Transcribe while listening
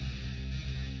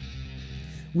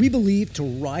We believe to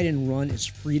ride and run is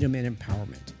freedom and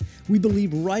empowerment. We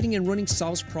believe riding and running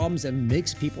solves problems and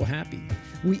makes people happy.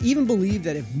 We even believe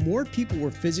that if more people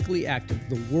were physically active,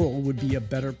 the world would be a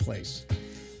better place.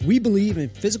 We believe in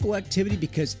physical activity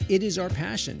because it is our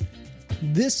passion.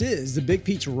 This is the Big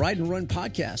Peach Ride and Run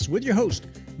podcast with your host,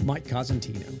 Mike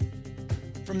Cosentino.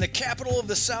 From the capital of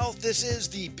the South, this is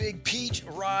the Big Peach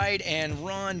Ride and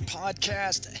Run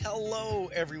podcast. Hello,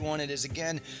 everyone. It is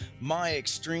again my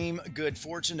extreme good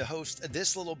fortune to host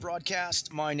this little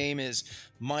broadcast. My name is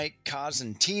Mike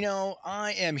Cosentino.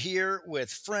 I am here with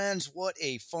friends. What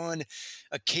a fun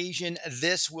occasion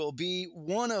this will be.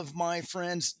 One of my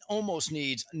friends almost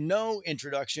needs no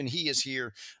introduction. He is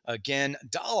here again.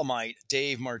 Dolomite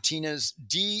Dave Martinez,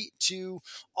 D2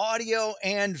 audio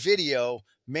and video.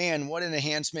 Man, what an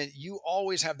enhancement. You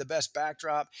always have the best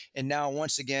backdrop. And now,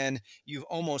 once again, you've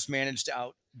almost managed to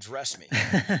outdress me.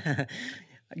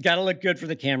 Got to look good for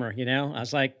the camera, you know? I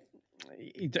was like,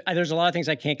 there's a lot of things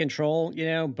I can't control, you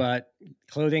know, but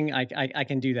clothing, I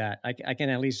can do that. I can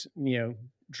at least, you know,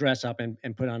 dress up and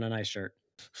put on a nice shirt.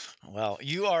 Well,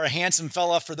 you are a handsome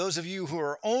fella. For those of you who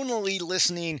are only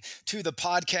listening to the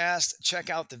podcast,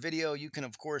 check out the video. You can,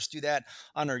 of course, do that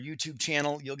on our YouTube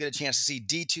channel. You'll get a chance to see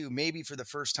D2 maybe for the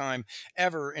first time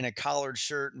ever in a collared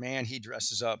shirt. Man, he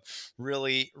dresses up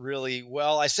really, really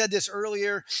well. I said this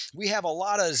earlier. We have a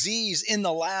lot of Z's in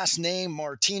the last name.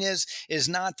 Martinez is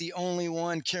not the only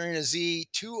one carrying a Z.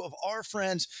 Two of our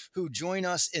friends who join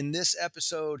us in this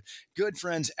episode, good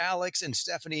friends Alex and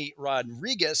Stephanie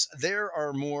Rodriguez, there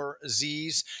are more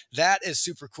Z's. That is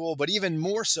super cool, but even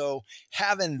more so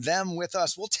having them with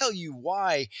us. We'll tell you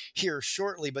why here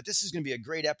shortly, but this is going to be a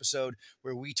great episode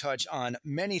where we touch on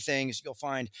many things you'll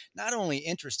find not only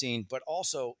interesting, but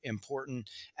also important.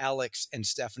 Alex and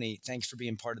Stephanie, thanks for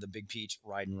being part of the Big Peach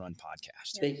Ride and Run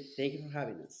podcast. Thank you for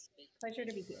having us. Pleasure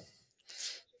to be here.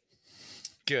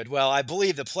 Good. Well, I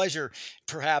believe the pleasure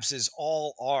perhaps is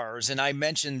all ours. And I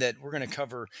mentioned that we're going to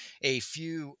cover a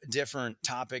few different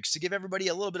topics to give everybody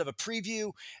a little bit of a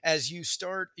preview as you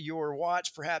start your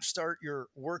watch, perhaps start your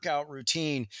workout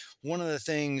routine. One of the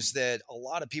things that a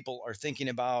lot of people are thinking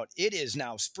about, it is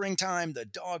now springtime. The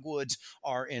dogwoods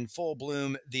are in full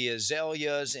bloom, the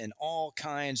azaleas and all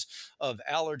kinds of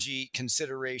allergy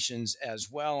considerations as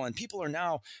well. And people are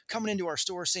now coming into our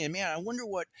store saying, man, I wonder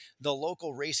what the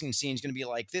local racing scene is going to be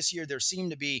like this year. There seem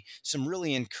to be some really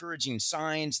encouraging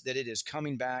signs that it is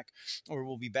coming back, or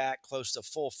will be back close to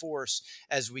full force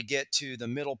as we get to the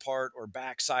middle part or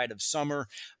backside of summer.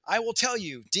 I will tell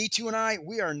you, D2 and I,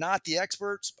 we are not the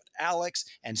experts, but Alex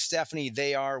and Stephanie,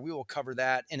 they are. We will cover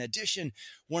that. In addition,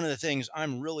 one of the things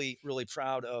I'm really, really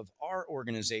proud of our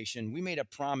organization, we made a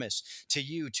promise to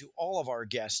you, to all of our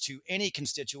guests, to any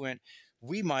constituent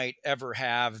we might ever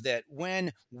have, that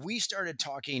when we started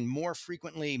talking more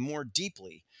frequently, more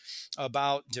deeply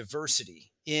about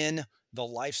diversity in the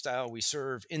lifestyle we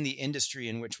serve, in the industry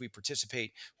in which we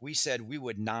participate, we said we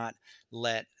would not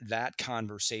let that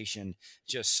conversation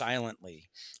just silently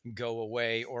go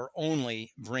away or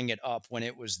only bring it up when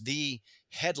it was the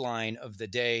headline of the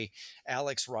day.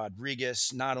 Alex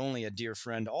Rodriguez, not only a dear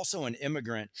friend, also an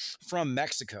immigrant from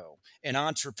Mexico, an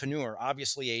entrepreneur,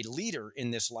 obviously a leader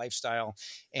in this lifestyle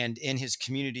and in his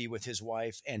community with his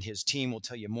wife and his team. We'll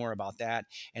tell you more about that,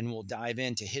 and we'll dive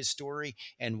into his story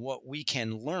and what we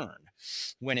can learn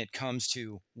when it comes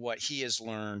to what he has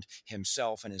learned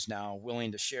himself and is now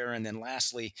willing to share. And then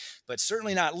lastly, but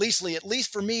certainly not leastly, at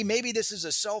least for me, maybe this is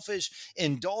a selfish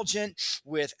indulgent,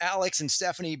 with Alex and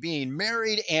Stephanie being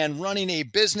married and running a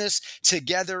business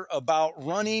together about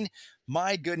running.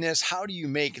 My goodness, how do you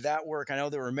make that work? I know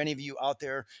there are many of you out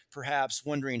there perhaps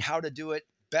wondering how to do it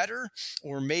better,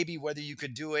 or maybe whether you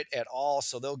could do it at all.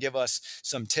 So they'll give us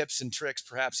some tips and tricks,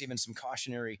 perhaps even some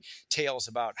cautionary tales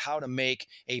about how to make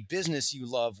a business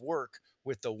you love work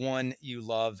with the one you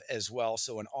love as well.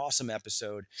 So an awesome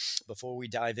episode. Before we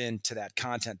dive into that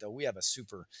content, though, we have a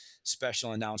super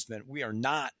special announcement. We are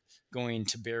not going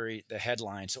to bury the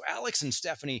headline. So Alex and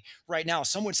Stephanie, right now,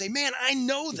 some would say, man, I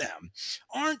know them.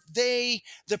 Aren't they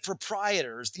the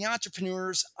proprietors, the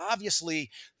entrepreneurs, obviously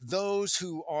those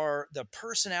who are the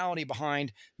personality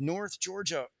behind North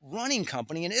Georgia Running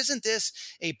Company? And isn't this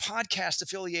a podcast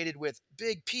affiliated with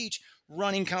Big Peach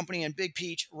Running Company and Big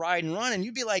Peach Ride and Run? And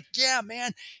you'd be like, yeah,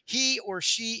 man, he or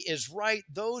she is right.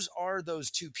 Those are those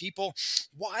two people.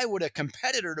 Why would a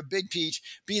competitor to Big Peach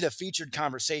be the featured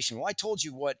conversation? Well, I told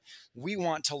you what we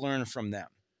want to learn from them.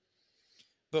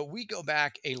 But we go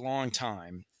back a long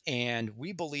time, and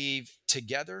we believe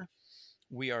together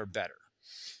we are better.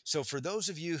 So for those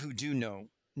of you who do know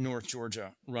North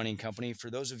Georgia Running Company. For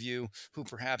those of you who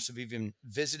perhaps have even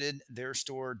visited their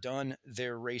store, done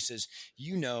their races,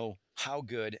 you know how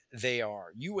good they are.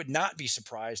 You would not be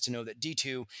surprised to know that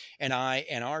D2 and I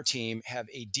and our team have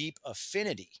a deep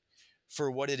affinity for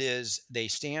what it is they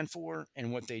stand for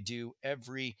and what they do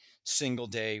every single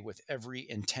day with every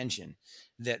intention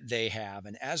that they have.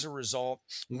 And as a result,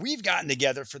 we've gotten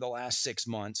together for the last 6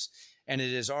 months, and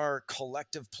it is our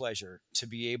collective pleasure to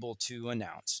be able to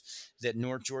announce that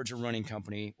North Georgia Running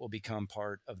Company will become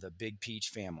part of the Big Peach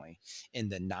family in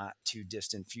the not too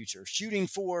distant future, shooting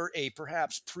for a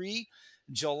perhaps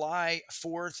July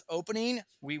 4th opening.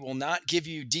 We will not give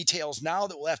you details now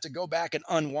that we'll have to go back and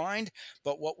unwind,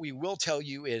 but what we will tell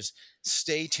you is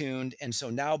stay tuned. And so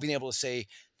now being able to say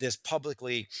this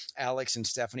publicly, Alex and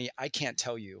Stephanie, I can't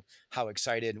tell you how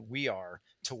excited we are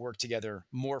to work together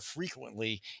more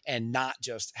frequently and not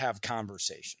just have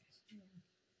conversation.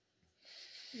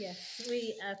 Yes,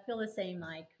 we feel the same,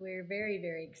 Mike. We're very,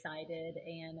 very excited.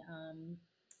 And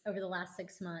over the last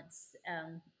 6 months,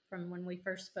 from when we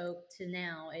first spoke to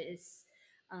now, it's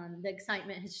the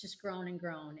excitement has just grown and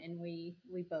grown, and we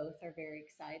both are very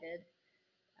excited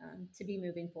to be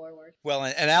moving forward. Well,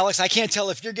 and Alex, I can't tell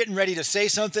if you're getting ready to say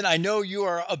something. I know you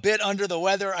are a bit under the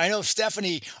weather. I know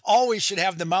Stephanie always should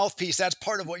have the mouthpiece. That's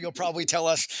part of what you'll probably tell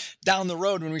us down the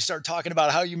road when we start talking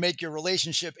about how you make your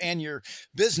relationship and your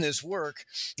business work.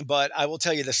 But I will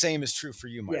tell you the same is true for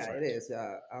you, my Yeah, it friend. is.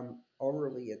 I'm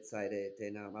overly excited,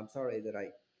 and I'm sorry that I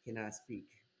cannot speak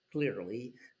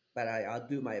clearly, but I'll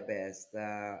do my best.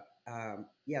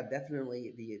 Yeah,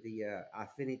 definitely the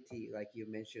affinity, like you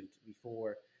mentioned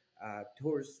before,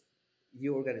 towards the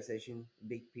organization,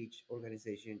 Big Peach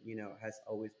organization, has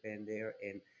always been there,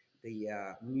 and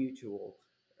the mutual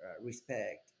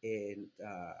respect and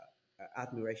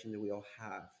admiration that we all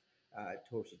have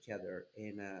towards each other,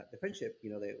 and the friendship,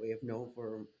 that we have known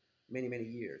for many many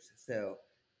years. So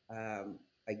um,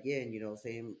 again,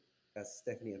 same as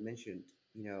Stephanie had mentioned,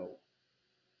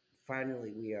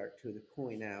 finally we are to the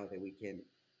point now that we can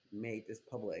make this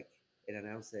public and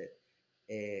announce it,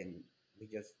 and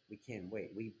we can't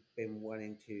wait. We've been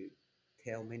wanting to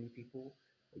tell many people,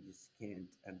 we just can't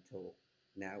until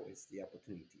now is the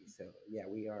opportunity. So yeah,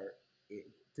 we are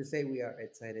to say we are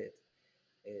excited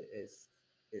is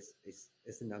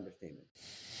is an understatement.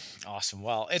 Awesome.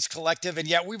 Well, it's collective, and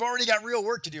yet we've already got real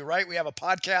work to do, right? We have a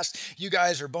podcast. You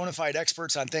guys are bona fide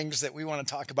experts on things that we want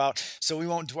to talk about, so we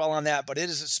won't dwell on that. But it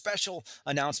is a special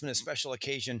announcement, a special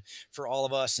occasion for all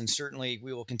of us, and certainly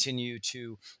we will continue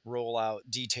to roll out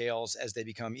details as they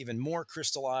become even more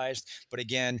crystallized. But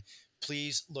again,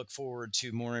 please look forward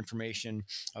to more information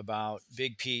about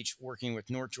Big Peach working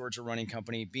with North Georgia Running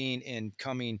Company, being in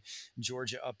Cumming,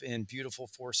 Georgia, up in beautiful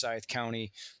Forsyth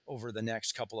County over the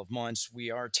next couple of months. We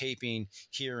are taping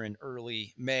here in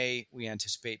early May. We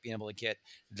anticipate being able to get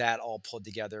that all put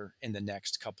together in the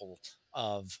next couple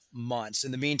of months.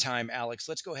 In the meantime, Alex,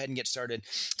 let's go ahead and get started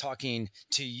talking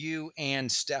to you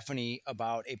and Stephanie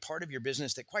about a part of your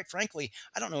business that, quite frankly,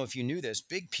 I don't know if you knew this,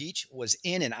 Big Peach was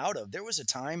in and out of. There was a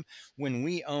time when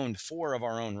we owned 4 of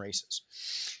our own races.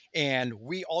 And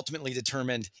we ultimately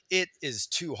determined it is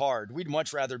too hard. We'd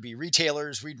much rather be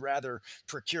retailers. We'd rather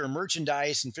procure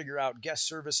merchandise and figure out guest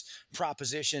service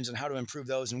propositions and how to improve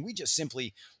those. And we just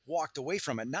simply walked away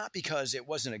from it, not because it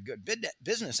wasn't a good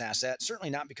business asset, certainly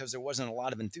not because there wasn't a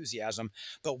lot of enthusiasm,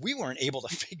 but we weren't able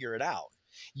to figure it out.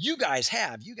 You guys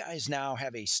have. You guys now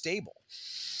have a stable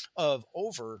of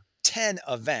over 10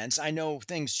 events. I know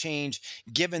things change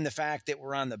given the fact that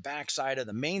we're on the backside of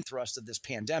the main thrust of this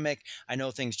pandemic. I know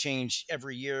things change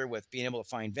every year with being able to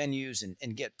find venues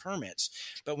and get permits.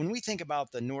 But when we think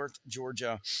about the North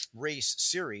Georgia Race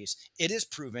Series, it is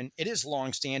proven, it is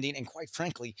longstanding, and quite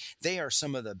frankly, they are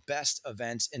some of the best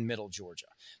events in Middle Georgia.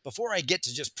 Before I get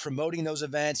to just promoting those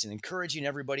events and encouraging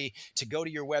everybody to go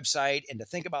to your website and to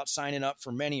think about signing up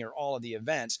for many or all of the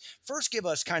events, first give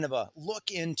us kind of a look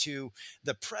into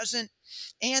the present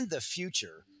and the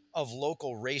future of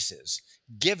local races,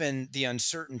 given the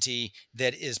uncertainty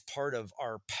that is part of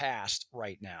our past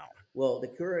right now. Well, the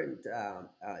current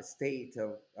state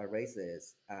of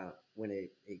races, when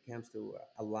it comes to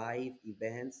live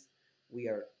events, we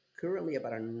are currently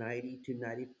about a 90 to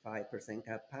 95%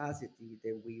 capacity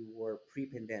that we were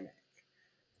pre-pandemic.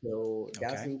 So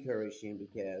that's Okay. encouraging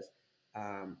because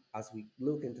as we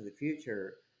look into the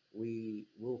future, we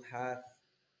will have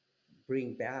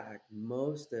bring back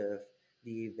most of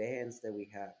the events that we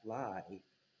have live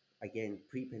again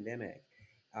pre-pandemic.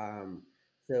 Um,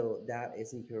 so that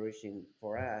is encouraging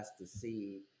for us to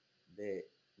see that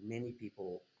many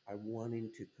people are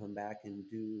wanting to come back and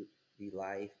do the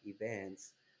live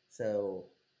events. So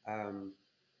um,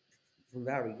 from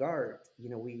that regard,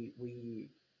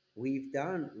 we've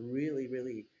done really,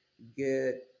 really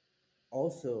good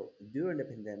also during the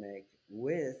pandemic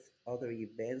with other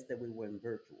events that we went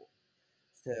virtual.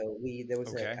 So we there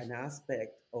was Okay. an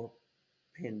aspect of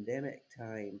pandemic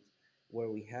times where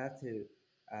we had to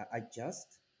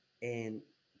adjust and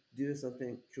do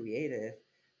something creative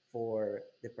for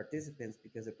the participants,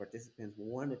 because the participants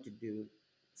wanted to do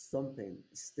something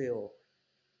still,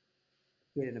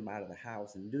 getting them out of the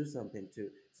house and do something, to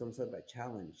some sort of a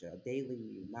challenge,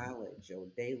 daily mileage or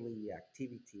daily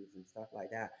activities and stuff like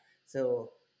that.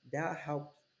 So that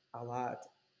a lot,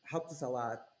 helped us a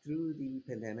lot through the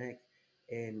pandemic.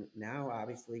 And now,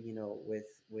 obviously,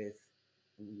 with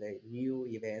the new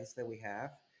events that we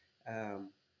have,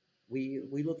 um, we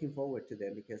looking forward to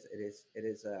them, because it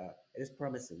is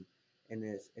promising, and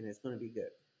it's going to be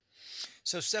good.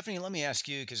 So, Stephanie, let me ask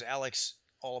you, because Alex,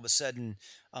 all of a sudden,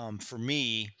 for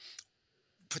me,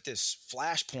 put this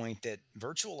flashpoint that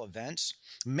virtual events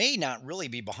may not really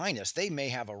be behind us. They may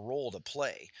have a role to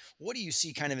play. What do you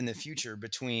see kind of in the future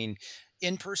between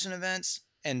in person events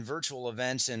and virtual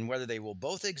events, and whether they will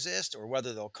both exist or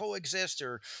whether they'll coexist,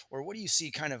 or what do you see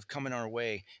kind of coming our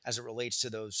way as it relates to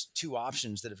those two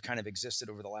options that have kind of existed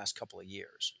over the last couple of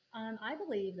years? I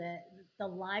believe that the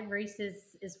live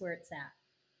races is where it's at.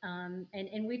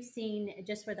 And we've seen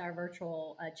just with our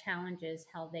virtual challenges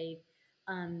how they've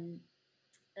um,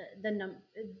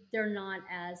 they're not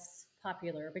as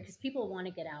popular because people want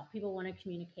to get out, people want to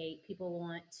communicate, people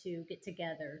want to get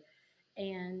together,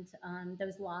 and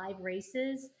those live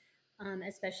races,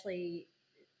 especially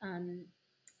um,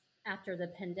 after the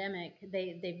pandemic,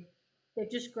 they've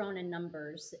just grown in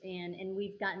numbers, and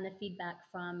we've gotten the feedback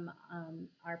from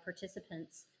our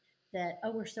participants that,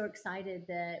 oh, we're so excited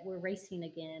that we're racing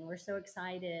again. We're so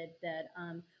excited that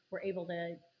we're able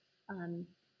to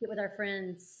get with our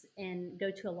friends and go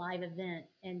to a live event.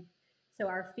 And so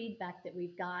our feedback that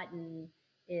we've gotten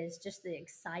is just the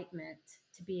excitement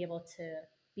to be able to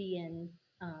be in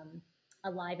a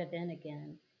live event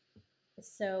again.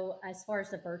 So, as far as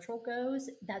the virtual goes,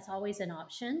 that's always an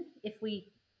option if we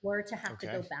were to have to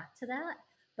Okay. go back to that.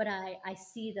 But I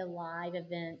see the live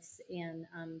events and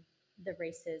the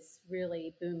races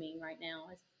really booming right now,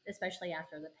 especially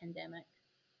after the pandemic,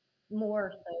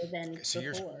 more so than Okay, so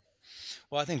you're before.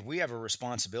 well, I think we have a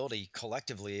responsibility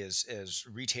collectively as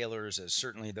retailers, as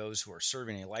certainly those who are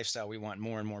serving a lifestyle we want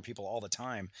more and more people all the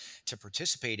time to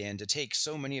participate in, to take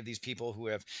so many of these people who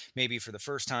have maybe for the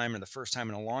first time or the first time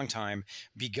in a long time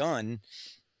begun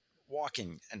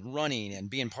walking and running and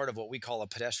being part of what we call a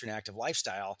pedestrian active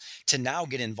lifestyle, to now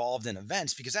get involved in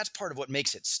events, because that's part of what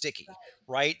makes it sticky,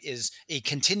 right? Is a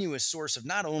continuous source of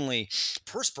not only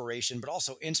perspiration but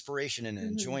also inspiration and Hmm.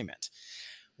 enjoyment.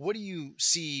 What do you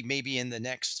see maybe in the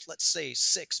next, let's say,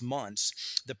 6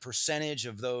 months, the percentage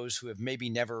of those who have maybe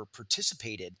never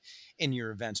participated in your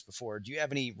events before? Do you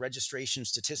have any registration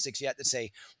statistics yet that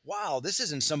say, wow, this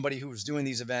isn't somebody who was doing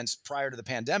these events prior to the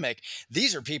pandemic?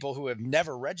 These are people who have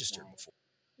never registered Right. before.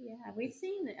 Yeah, we've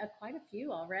seen quite a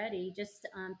few already. Just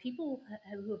people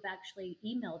who have actually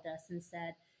emailed us and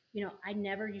said, I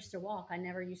never used to walk, I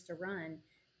never used to run,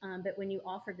 but when you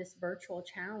offered this virtual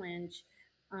challenge,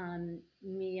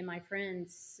 me and my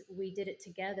friends, we did it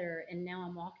together, and now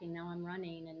I'm walking, now I'm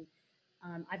running,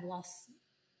 and I've lost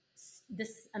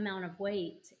this amount of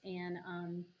weight,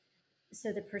 and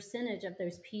so the percentage of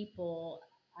those people,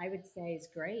 I would say, is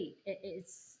great.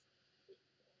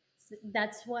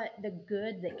 That's what the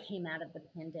good that came out of the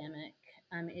pandemic.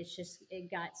 It's just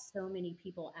it got so many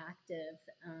people active,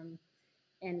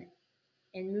 and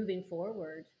moving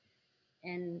forward,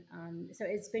 and so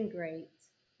it's been great,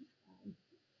 um,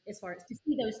 as far as to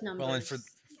see those Well, and for numbers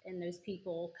and those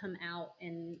people come out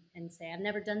and say, I've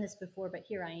never done this before, but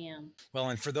here I am. Well,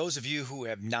 and for those of you who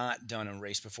have not done a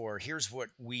race before, here's what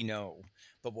we know,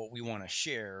 but what we want to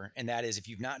share. And that is, if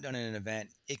you've not done an event,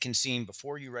 it can seem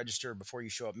before you register, before you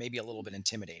show up, maybe a little bit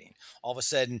intimidating. All of a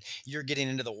sudden, you're getting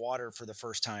into the water for the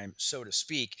first time, so to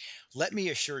speak. Let me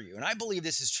assure you, and I believe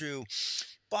this is true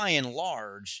by and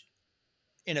large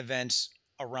in events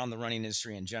around the running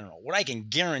industry in general. What I can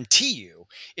guarantee you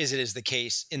is it is the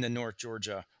case in the North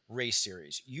Georgia race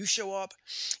series. You show up,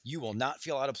 you will not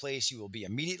feel out of place. You will be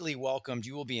immediately welcomed.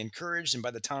 You will be encouraged, and by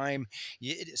the time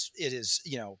it is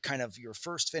kind of your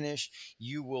first finish,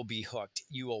 you will be hooked.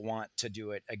 You will want to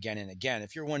do it again and again.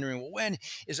 If you're wondering, well, when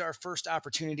is our first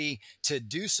opportunity to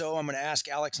do so? I'm going to ask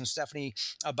Alex and Stephanie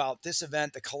about this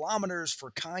event, the Kilometers for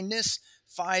Kindness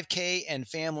 5K and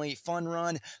Family Fun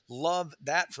Run. Love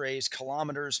that phrase,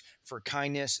 kilometers for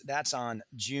kindness. That's on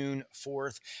June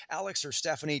 4th. Alex or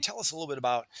Stephanie, tell us a little bit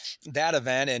about that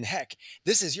event. And heck,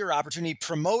 this is your opportunity.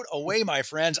 Promote away, my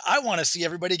friends. I want to see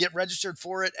everybody get registered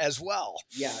for it as well.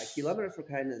 Yeah, Kilometer for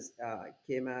Kindness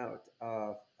came out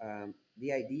of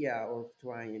the idea of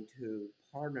trying to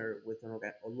partner with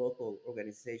a local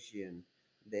organization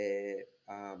that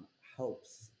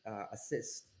helps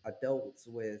assist adults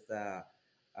with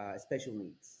special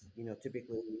needs. You know,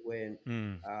 typically when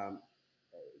Mm. um,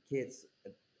 kids,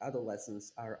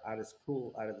 adolescents are out of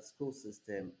the school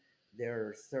system,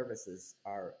 their services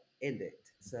are ended.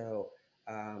 So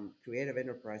Creative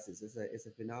Enterprises is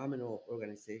a phenomenal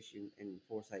organization in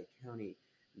Forsyth County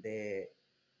that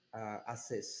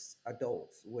assists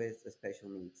adults with special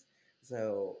needs.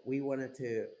 So we wanted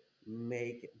to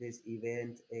make this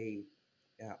event a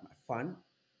fun,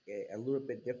 a little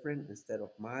bit different. Instead of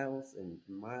miles and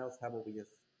miles, how about we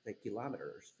just say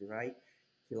kilometers, right?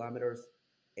 Kilometers,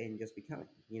 and just be kind.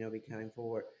 You know, be kind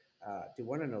for to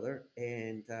one another,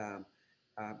 and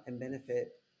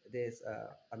benefit this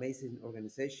amazing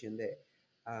organization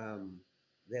um,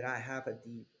 that I have a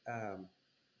deep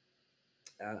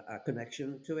a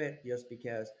connection to it, just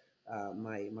because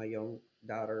my young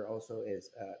daughter also is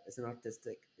an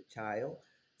autistic child.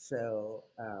 So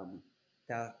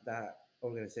that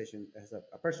organization has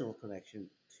a personal connection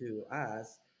to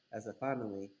us as a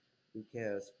family,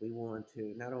 because we want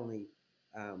to not only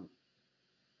um,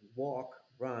 walk,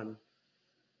 run,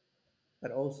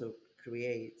 but also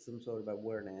create some sort of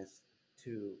awareness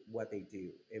to what they do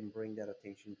and bring that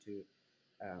attention to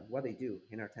what they do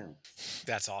in our town.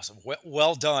 That's awesome.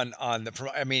 Well done on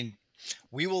I mean,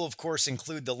 we will, of course,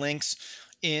 include the links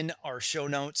in our show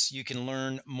notes. You can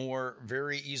learn more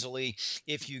very easily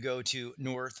if you go to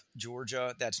North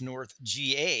Georgia. That's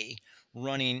NorthGA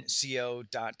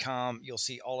runningco.com. You'll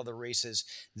see all of the races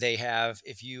they have.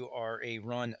 If you are a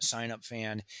run sign up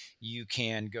fan, you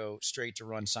can go straight to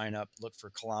run sign up, look for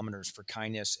kilometers for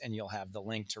kindness, and you'll have the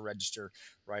link to register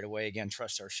right away. Again,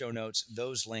 trust our show notes.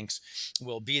 Those links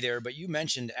will be there. But you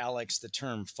mentioned, Alex, the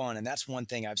term fun, and that's one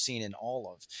thing I've seen in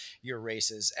all of your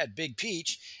races at Big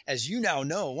Peach. As you now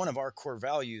know, one of our core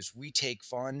values, we take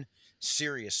fun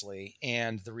seriously.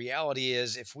 And the reality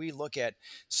is, if we look at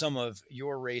some of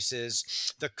your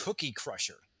races, the Cookie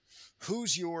Crusher,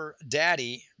 Who's Your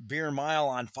Daddy Beer Mile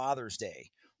on Father's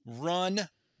Day, Run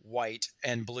White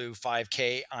and Blue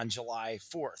 5K on July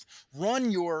 4th. Run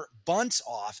your bunts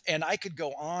off. And I could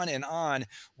go on and on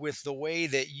with the way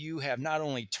that you have not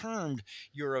only termed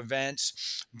your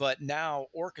events, but now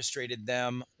orchestrated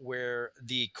them where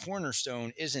the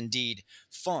cornerstone is indeed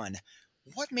fun.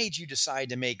 What made you decide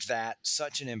to make that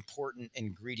such an important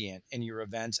ingredient in your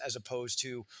events, as opposed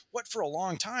to what for a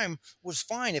long time was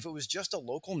fine if it was just a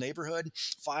local neighborhood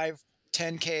 5,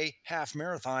 10K half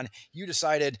marathon? You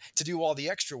decided to do all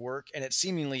the extra work, and it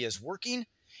seemingly is working,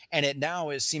 and it now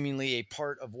is seemingly a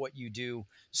part of what you do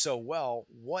so well.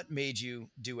 What made you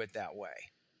do it that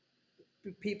way?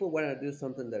 People want to do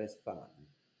something that is fun.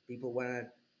 People want to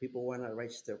people want to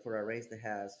register for a race that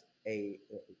has a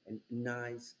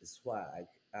nice swag,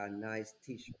 a nice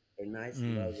T-shirt, a nice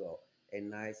Mm. logo, a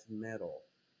nice medal,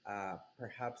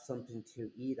 perhaps something to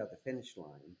eat at the finish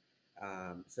line.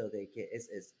 So they get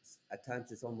it's at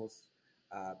times it's almost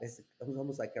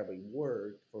like a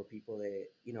reward for people that,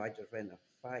 you know, I just ran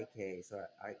a 5K, so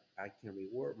I can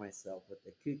reward myself with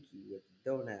the cookie, with the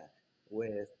donut,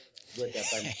 with the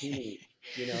bantini,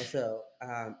 you know. So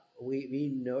we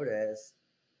noticed,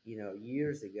 you know,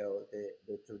 years ago,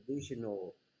 the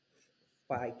traditional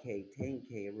 5K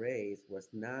 10K race was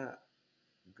not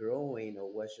growing,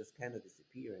 or was just kind of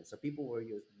disappearing. So people were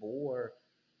just bored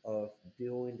of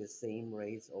doing the same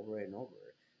race over and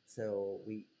over. So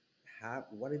we have,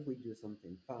 what if we do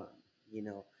something fun, you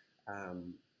know?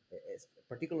 um,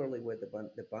 Particularly with the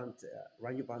bunt,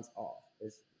 run your bunts off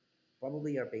is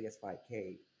probably our biggest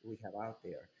 5K we have out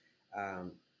there.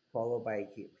 Um, Followed by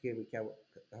here we come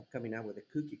coming out with a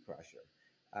Cookie Crusher.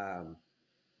 Um,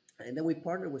 and then we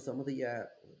partner with some of the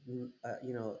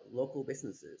you know, local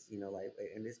businesses. You know, like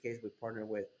in this case, we partner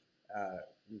with uh,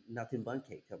 Nothing Bun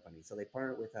Cake Company. So they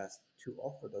partner with us to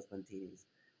offer those bantinis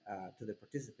to the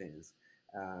participants.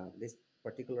 This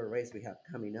particular race we have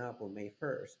coming up on May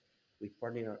 1st, we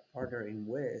partnering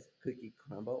with Cookie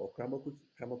Crumble, or Crumble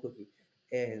Cookie,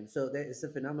 and so that is a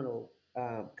phenomenal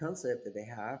concept that they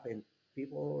have, and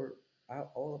people are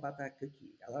all about that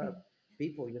cookie. A lot of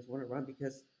people just want to run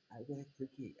because I get a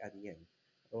cookie at the end,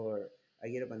 or I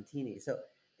get a bantini. So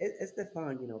it's the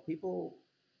fun, you know. People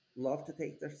love to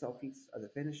take their selfies at the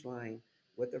finish line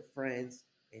with their friends,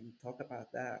 and talk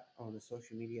about that on the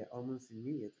social media almost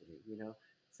immediately.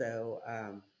 So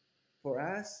for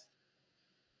us,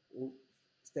 w-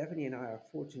 Stephanie and I are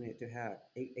fortunate to have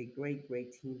a great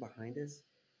team behind us.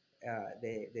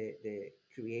 They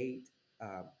create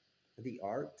um, the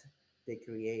art. They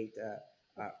create The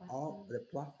all platform. the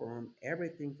platform,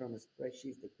 everything from the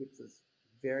spreadsheets that keeps us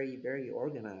very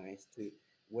organized to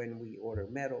when we order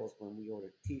medals, when we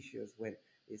order T-shirts, when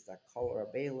is the color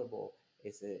available,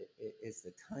 is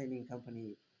the timing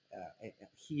company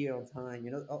here on time.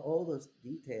 All those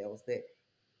details. That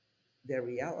the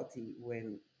reality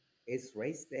when it's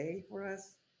race day for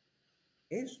us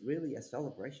is really a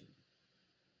celebration.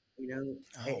 Oh,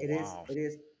 It is. wow. It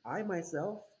is. I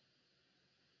myself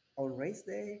on race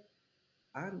day,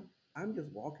 I'm just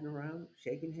walking around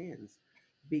shaking hands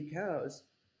because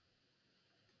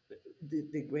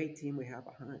the great team we have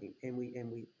behind, and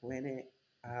we plan it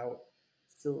out.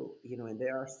 So and they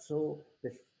are so they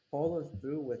follow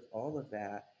through with all of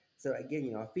that. So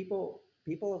again, if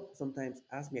people sometimes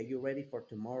ask me, "Are you ready for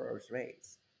tomorrow's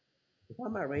race?" If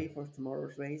I'm not ready for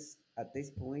tomorrow's race at this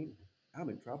point, I'm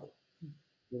in trouble. I'm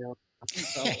in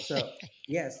trouble. So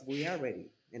yes, we are ready,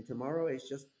 and tomorrow is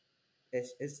just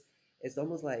it's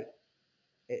almost like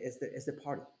it's the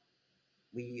party.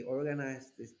 We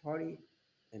organized this party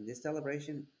and this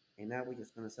celebration, and now we're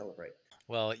just gonna celebrate.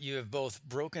 Well, you have both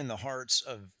broken the hearts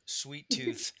of sweet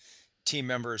tooth team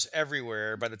members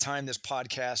everywhere. By the time this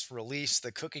podcast released,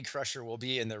 the Cookie Crusher will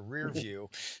be in the rear view.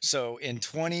 So in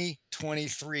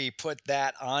 2023, put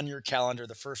that on your calendar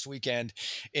the first weekend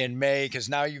in May, because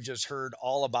now you've just heard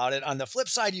all about it. On the flip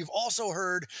side, you've also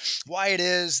heard why it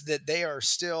is that they are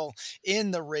still in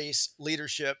the race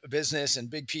leadership business, and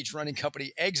Big Peach Running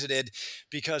Company exited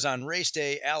because on race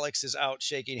day, Alex is out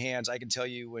shaking hands. I can tell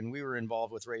you, when we were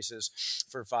involved with races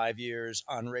for 5 years,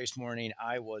 on race morning,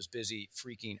 I was busy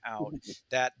freaking out.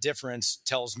 That difference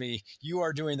tells me you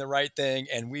are doing the right thing,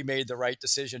 and we made the right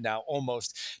decision now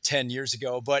almost 10 years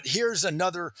ago. But here's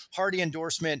another hearty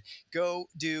endorsement. Go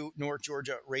do North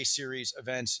Georgia Race Series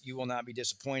events. You will not be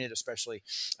disappointed, especially,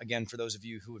 again, for those of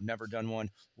you who have never done one.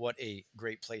 What a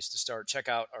great place to start. Check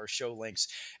out our show links.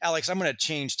 Alex, I'm going to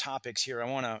change topics here. I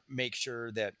want to make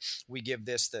sure that we give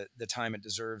this the time it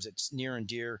deserves. It's near and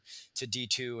dear to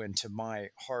D2 and to my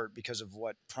heart because of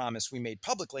what promise we made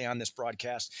publicly on this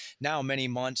broadcast now many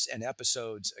months and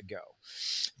episodes ago.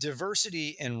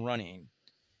 Diversity in running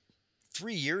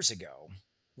 3 years ago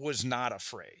was not a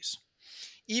phrase.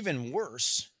 Even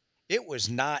worse, it was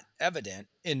not evident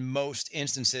in most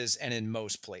instances and in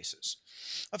most places.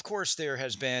 Of course, there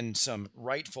has been some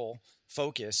rightful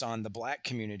focus on the Black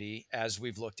community as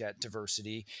we've looked at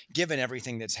diversity, given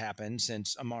everything that's happened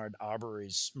since Ahmaud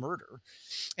Arbery's murder.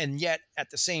 And yet, at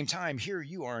the same time, here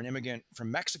you are, an immigrant from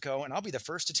Mexico, and I'll be the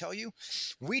first to tell you,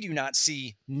 we do not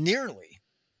see nearly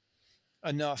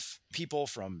enough people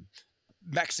from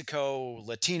Mexico,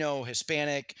 Latino,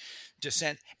 Hispanic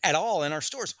descent at all in our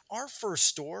stores. Our first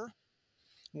store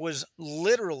was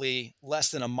literally less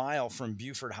than a mile from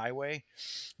Buford Highway,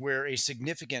 where a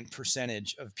significant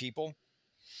percentage of people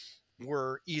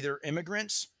were either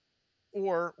immigrants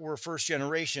or were first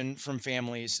generation from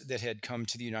families that had come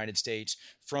to the United States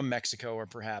from Mexico or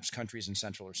perhaps countries in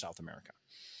Central or South America.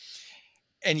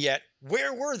 And yet,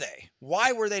 where were they?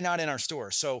 Why were they not in our store?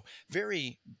 So,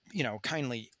 very,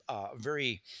 kindly,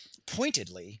 very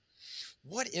pointedly,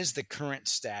 what is the current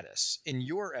status, in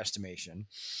your estimation,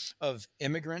 of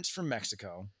immigrants from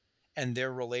Mexico and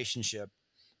their relationship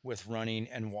with running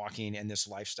and walking and this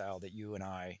lifestyle that you and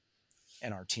I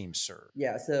and our team serve?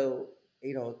 Yeah. So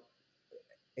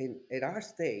in our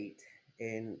state,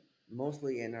 and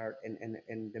mostly in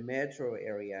the metro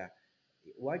area,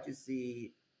 what you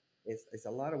see is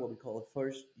a lot of what we call the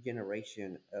first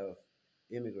generation of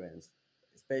immigrants,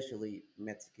 especially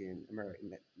Mexican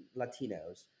American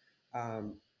Latinos.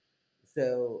 Um,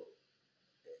 so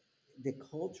the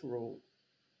cultural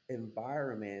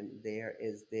environment there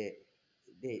is the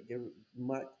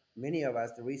much many of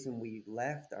us, the reason we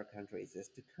left our countries is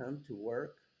to come to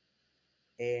work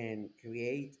and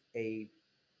create a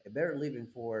better living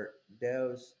for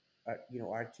those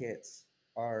our kids,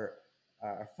 our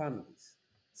families.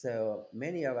 So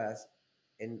many of us,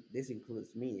 and this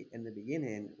includes me, in the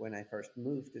beginning when I first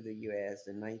moved to the US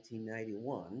in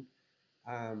 1991,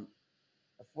 um,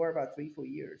 for about 3 4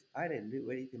 years I didn't do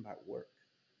anything but work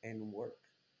and work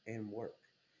and work.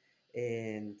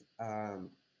 And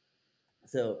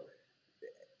so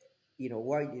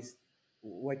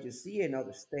what you see in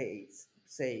other states,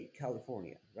 say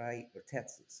California, right, or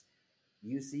Texas,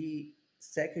 you see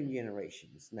second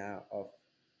generations now of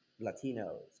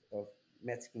Latinos, of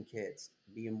Mexican kids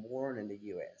being born in the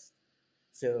U.S.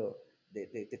 So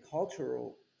the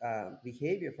cultural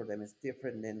behavior for them is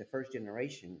different than the first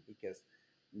generation because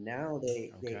now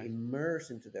they Okay. immerse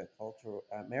into the cultural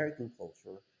American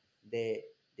culture. They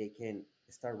they can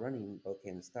start running or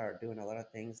can start doing a lot of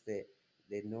things that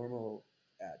the normal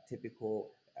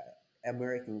typical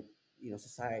American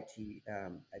society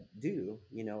do,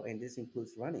 and this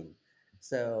includes running.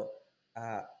 So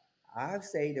uh, I'd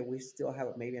say that we still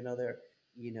have maybe another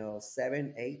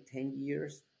 7, 8, 10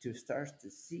 years to start to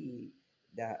see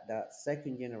that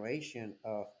second generation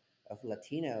of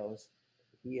Latinos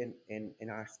here in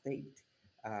our state.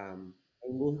 And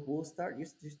we'll start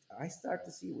just I start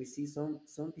to see we see some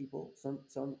people some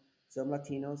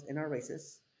Latinos in our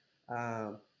races,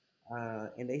 um,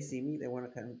 and they see me, they want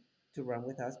to come to run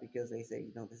with us because they say,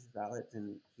 this is valid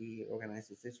and he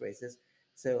organizes this races.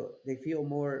 So they feel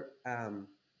more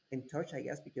in touch, I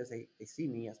guess, because they see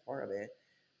me as part of it.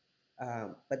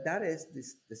 But that is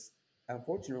this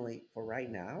unfortunately for right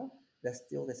now, that's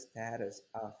still the status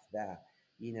of that,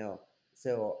 you know.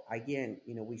 So again,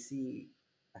 we see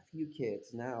a few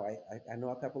kids now. I know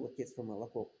a couple of kids from a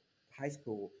local high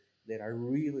school that are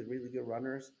really, really good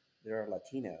runners that are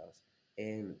Latinos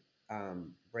and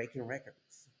breaking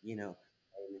records, and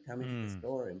coming to the Hmm.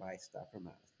 store and buy stuff from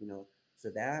us, So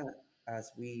that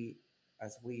as we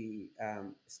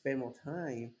spend more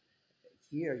time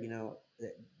here,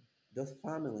 those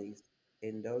families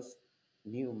and those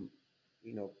new,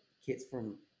 kids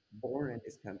from born in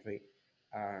this country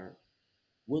are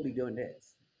will be doing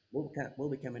this. Will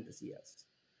be coming to see us.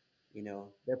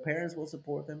 Their parents will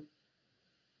support them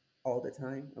all the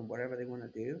time and whatever they want to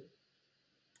do.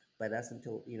 But that's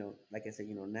until like I said,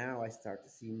 now I start to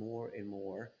see more and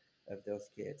more of those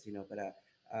kids. But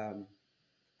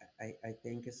I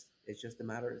think it's just a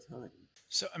matter of time.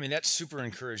 So, I mean, that's super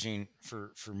encouraging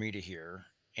for me to hear.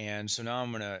 And so now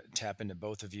I'm going to tap into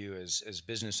both of you as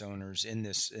business owners in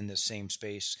this same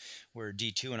space where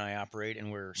D2 and I operate,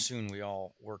 and where soon we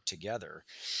all work together.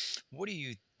 What do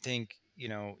you think,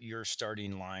 your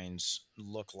starting lines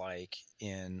look like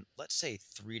in, let's say,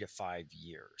 3 to 5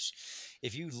 years?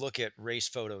 If you look at race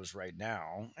photos right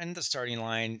now, and the starting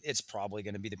line, it's probably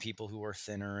going to be the people who are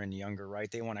thinner and younger, right?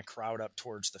 They want to crowd up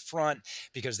towards the front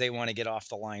because they want to get off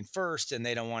the line first, and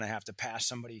they don't want to have to pass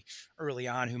somebody early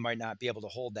on who might not be able to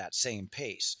hold that same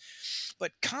pace.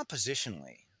 But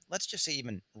compositionally, let's just say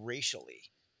even racially,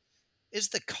 is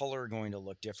the color going to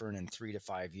look different in 3 to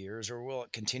 5 years, or will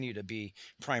it continue to be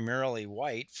primarily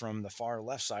white from the far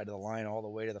left side of the line all the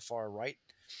way to the far right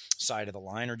side of the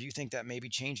line? Or do you think that maybe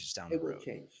changes down the It will road?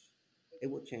 change. It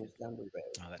will change down the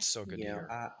road. Oh, that's so good to hear.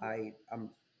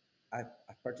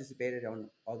 I've participated on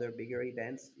other bigger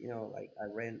events. Like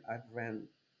I've ran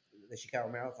the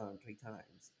Chicago Marathon 3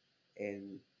 times,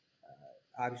 and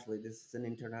obviously this is an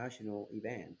international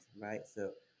event, right?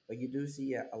 So, but you do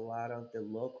see a lot of the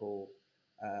local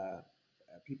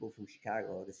people from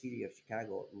Chicago, the city of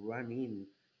Chicago, running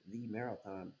the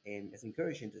marathon, and it's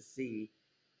encouraging to see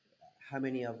how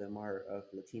many of them are of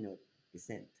Latino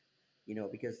descent.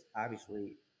 Because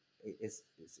obviously it's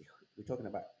we're talking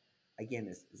about, again,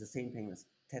 it's the same thing as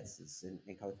Texas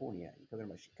and California. You're talking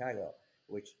about Chicago,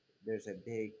 which there's a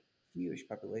big, huge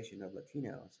population of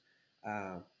Latinos.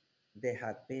 Uh, they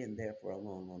have been there for a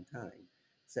long, long time.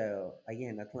 So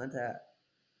again, Atlanta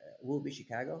will be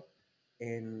Chicago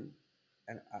in,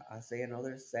 and I'll say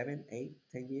another 7, 8,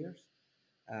 10 years,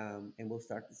 and we'll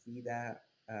start to see that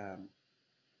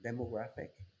demographic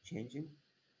changing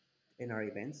in our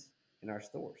events, in our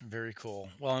stores. Very cool.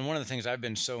 Well, and one of the things I've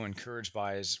been so encouraged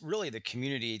by is really the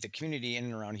community in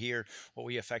and around here, what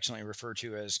we affectionately refer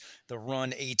to as the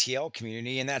Run ATL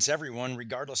community. And that's everyone,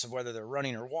 regardless of whether they're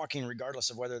running or walking, regardless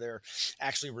of whether they're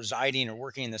actually residing or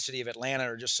working in the city of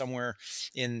Atlanta or just somewhere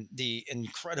in the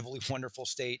incredibly wonderful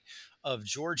state of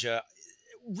Georgia.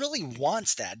 Really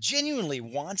wants that, genuinely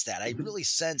wants that. I really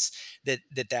sense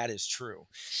that is true.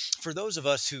 For those of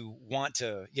us who want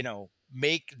to,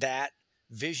 make that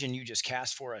vision you just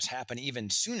cast for us happen even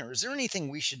sooner, is there anything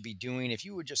we should be doing? If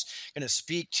you were just going to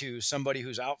speak to somebody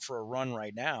who's out for a run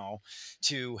right now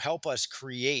to help us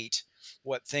create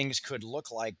what things could look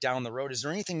like down the road, is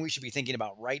there anything we should be thinking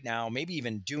about right now, maybe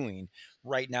even doing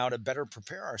right now, to better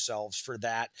prepare ourselves for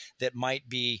that might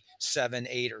be 7,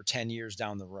 8, or 10 years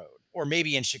down the road, or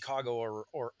maybe in Chicago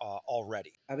or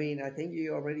already? I mean, I think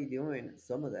you're already doing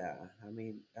some of that. I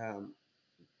mean,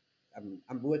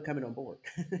 we're coming on board.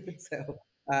 so,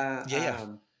 uh, Yeah, yeah.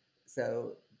 um,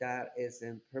 so that is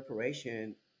in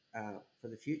preparation for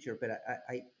the future. But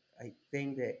I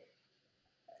think that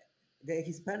the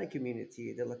Hispanic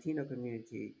community, the Latino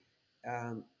community,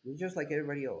 we're just like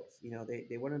everybody else.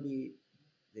 They want to be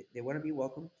they want to be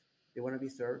welcomed. They want to be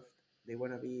served. They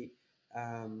want to be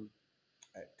um,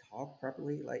 talk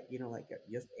properly, like like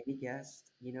just any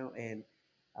guest, and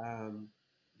um,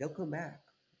 they'll come back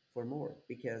for more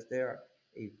because they're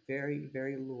a very,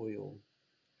 very loyal,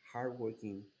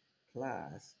 hardworking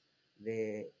class.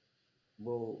 They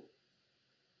will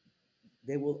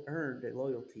they will earn the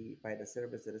loyalty by the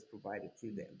service that is provided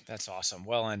to them. That's awesome.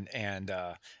 Well, and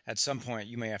at some point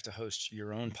you may have to host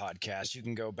your own podcast. You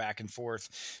can go back and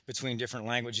forth between different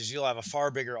languages. You'll have a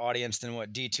far bigger audience than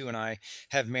what D2 and I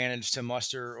have managed to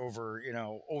muster over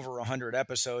over 100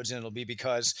 episodes, and it'll be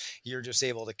because you're just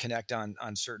able to connect on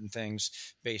certain things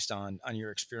based on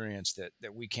your experience that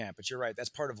we can't. But you're right. That's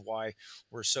part of why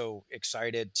we're so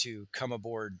excited to come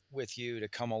aboard with you, to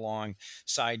come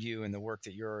alongside you in the work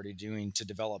that you're already doing to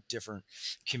develop different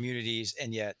communities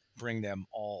and yet bring them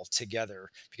all together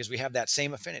because we have that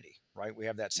same affinity, right? We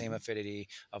have that same Mhm. affinity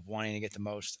of wanting to get the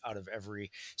most out of every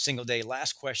single day.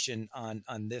 Last question on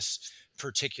this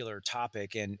particular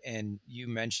topic, and you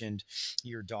mentioned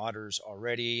your daughters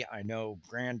already. I know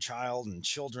grandchild and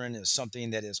children is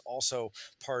something that is also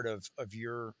part of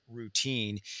your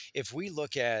routine. If we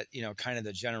look at kind of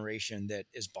the generation that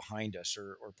is behind us,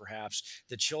 or perhaps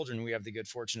the children we have the good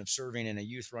fortune of serving in a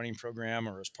youth running program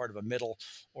or as part of a middle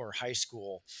or high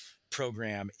school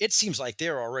program, it seems like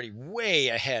they're already way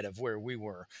ahead of where we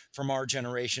were from our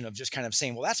generation of just kind of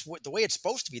saying, well, that's what the way it's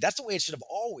supposed to be. That's the way it should have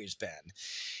always been.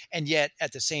 And yet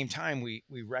at the same time, we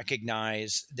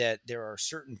recognize that there are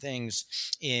certain things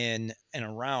in and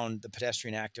around the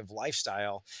pedestrian active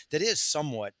lifestyle that is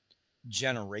somewhat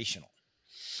generational.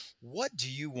 What do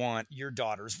you want your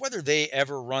daughters, whether they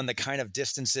ever run the kind of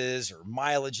distances or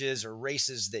mileages or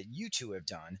races that you two have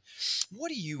done, what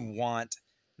do you want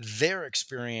their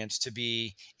experience to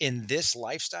be in this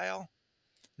lifestyle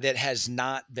that has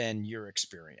not been your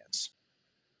experience?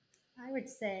 I would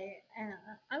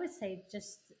say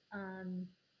just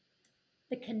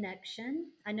the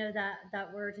connection. I know that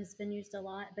that word has been used a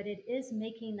lot, but it is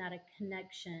making that a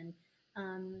connection,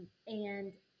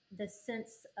 and the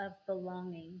sense of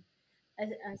belonging,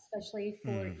 especially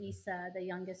for Mm, Isa, the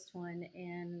youngest one,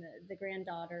 and the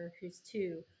granddaughter who's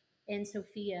 2, and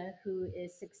Sophia who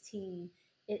is 16.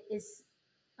 It is,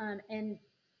 and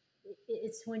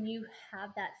it's when you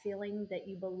have that feeling that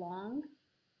you belong,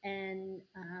 and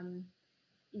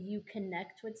you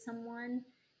connect with someone,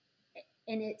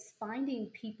 and it's finding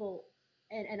people.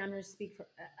 And I'm going to speak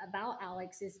about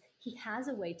Alex. Is he has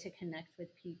a way to connect with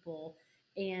people,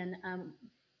 and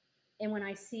when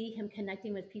I see him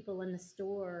connecting with people in the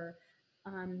store,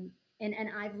 and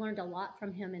I've learned a lot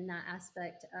from him in that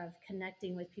aspect of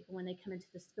connecting with people when they come into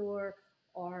the store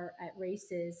or at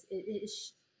races. It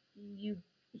is you.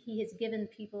 He has given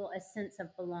people a sense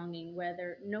of belonging,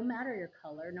 whether no matter your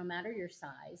color, no matter your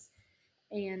size,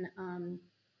 and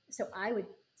so I would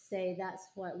say that's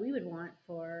what we would want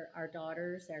for our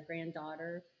daughters, our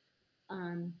granddaughter,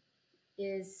 um,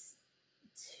 is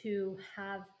to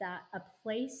have that a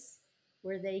place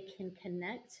where they can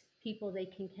connect, people they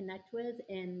can connect with,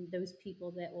 and those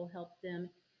people that will help them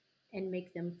and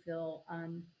make them feel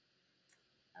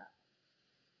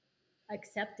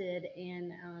accepted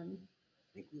and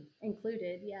Thank you.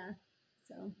 included. Yeah.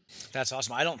 So that's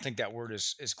awesome. I don't think that word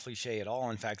is cliche at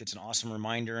all. In fact, it's an awesome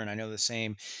reminder. And I know the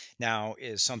same now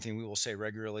is something we will say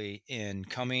regularly in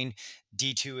coming.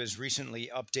 D2 has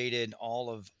recently updated all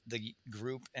of the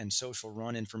group and social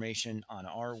run information on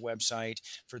our website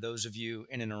for those of you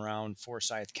in and around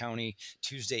Forsyth County,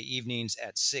 Tuesday evenings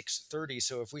at 6:30.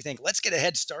 So if we think, let's get a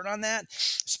head start on that,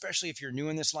 especially if you're new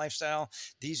in this lifestyle,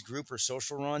 these group or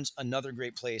social runs, another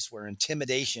great place where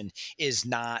intimidation is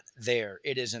not there.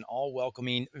 It is an all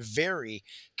welcoming, very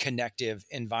connective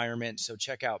environment. So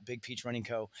check out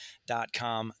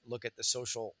bigpeachrunningco.com. Look at the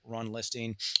social run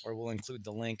listing, or we'll include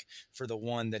the link for the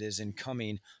one that is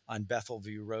incoming on Bethel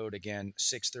View Road, again,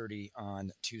 6:30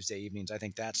 on Tuesday evenings. I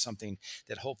think that's something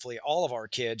that hopefully all of our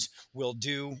kids will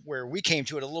do, where we came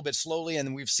to it a little bit slowly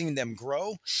and we've seen them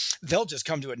grow. They'll just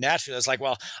come to it naturally. It's like,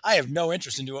 well, I have no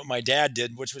interest in doing what my dad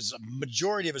did, which was a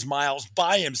majority of his miles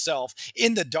by himself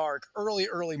in the dark, early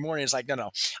morning. It's like,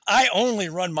 no. I only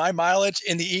run my mileage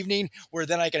in the evening where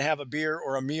then I can have a beer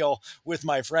or a meal with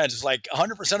my friends. It's like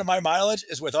 100% of my mileage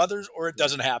is with others or it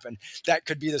doesn't happen. That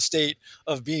could be the state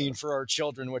of being for our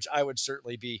children, which I would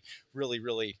certainly be really,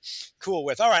 really cool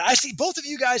with. All right. I see both of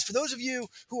you guys. For those of you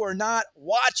who are not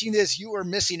watching this, you are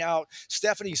missing out.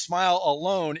 Stephanie's smile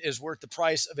alone is worth the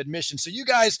price of admission. So you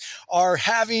guys are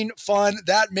having fun.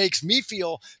 That makes me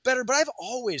feel better. But I've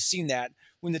always seen that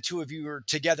when the two of you are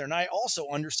together. And I also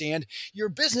understand your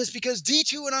business because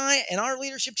D2 and I and our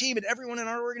leadership team and everyone in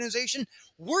our organization,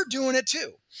 we're doing it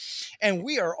too. And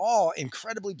we are all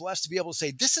incredibly blessed to be able to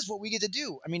say, this is what we get to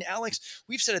do. I mean, Alex,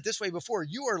 we've said it this way before.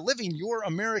 You are living your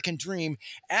American dream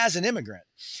as an immigrant.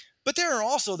 But there are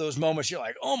also those moments you're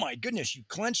like, oh my goodness, you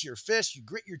clench your fist, you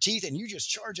grit your teeth, and you just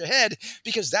charge ahead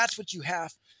because that's what you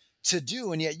have to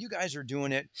do. And yet you guys are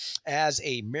doing it as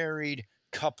a married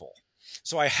couple.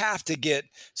 So I have to get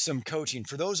some coaching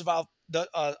for those about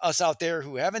us out there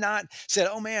who have not said,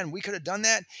 oh man, we could have done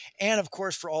that. And of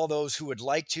course, for all those who would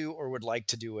like to or would like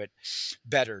to do it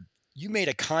better. You made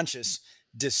a conscious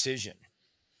decision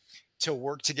to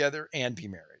work together and be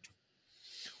married.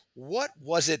 What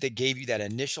was it that gave you that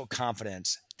initial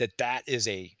confidence that that is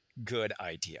a good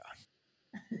idea?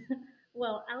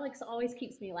 Well, Alex always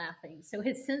keeps me laughing, so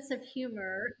his sense of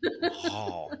humor.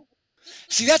 Oh,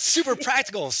 see, that's super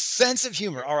practical. Sense of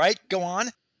humor. All right, go on.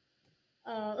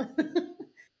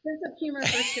 Sense of humor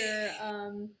for sure,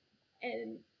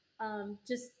 and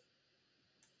just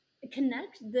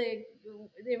connect the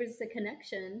there was a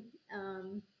connection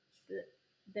that,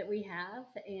 that we have,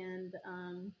 and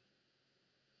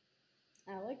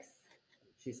Alex.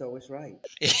 She's always right.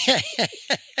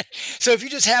 So if you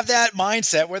just have that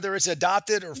mindset, whether it's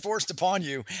adopted or forced upon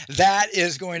you, that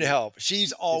is going to help. She's She's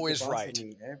the always boss of right.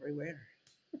 me everywhere.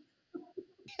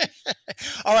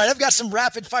 All right, I've got some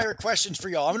rapid fire questions for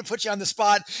y'all. I'm going to put you on the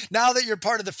spot. Now that you're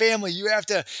part of the family, you have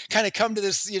to kind of come to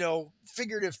this,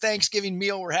 figurative Thanksgiving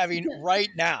meal we're having right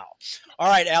now. All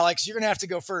right, Alex, you're going to have to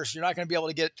go first. You're not going to be able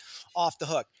to get off the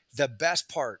hook. The best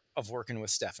part of working with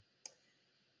Stephanie.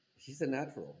 She's a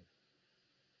natural.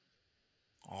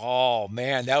 Oh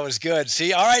man, that was good.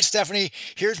 See, all right, Stephanie,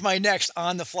 here's my next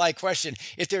on the fly question.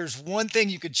 If there's one thing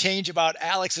you could change about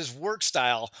Alex's work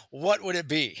style, what would it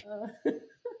be?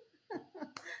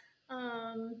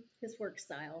 His work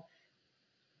style.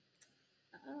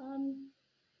 Um,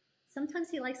 Sometimes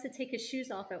he likes to take his shoes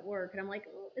off at work, and I'm like,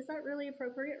 oh, is that really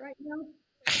appropriate right now?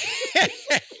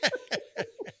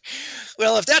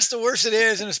 Well, if that's the worst it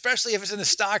is, and especially if it's in the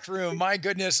stock room, my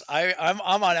goodness, I'm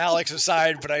on Alex's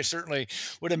side, but I certainly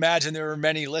would imagine there are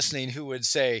many listening who would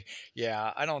say,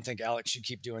 yeah, I don't think Alex should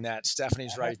keep doing that.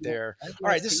 Stephanie's I have right no, there. I have All no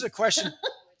right, this is speak. a question.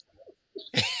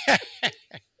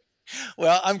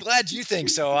 Well, I'm glad you think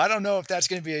so. I don't know if that's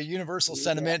going to be a universal Yeah,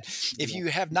 sentiment. If yeah. you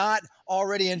have not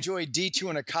already enjoyed D2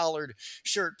 in a collared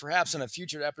shirt, perhaps in a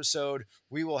future episode,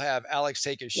 we will have Alex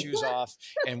take his shoes off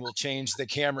and we'll change the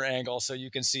camera angle so you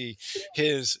can see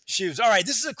his shoes. All right,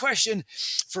 this is a question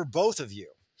for both of you.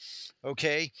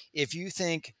 Okay. If you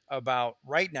think about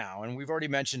right now, and we've already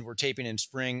mentioned we're taping in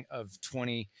spring of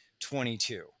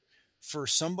 2022, for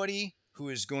somebody who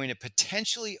is going to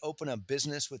potentially open a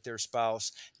business with their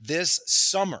spouse this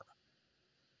summer,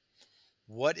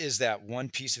 what is that one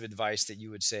piece of advice that you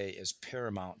would say is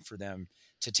paramount for them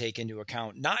to take into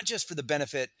account, not just for the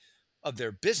benefit of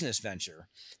their business venture,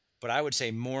 but I would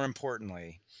say more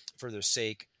importantly, for the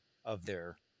sake of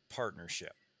their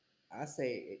partnership? I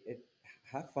say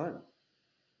have fun.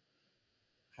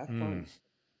 Have Mm. fun.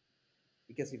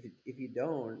 Because if you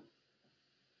don't,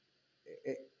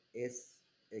 it, it's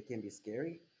it can be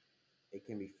scary. It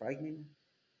can be frightening.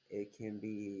 It can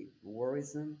be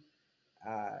worrisome.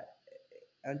 Uh,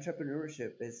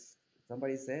 Entrepreneurship is,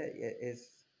 somebody said, is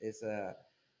is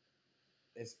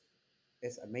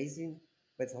amazing,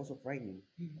 but it's also frightening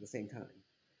at the same time.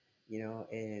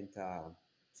 And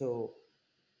so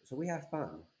so we have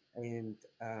fun, and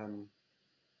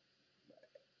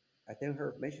I think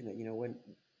her mentioned that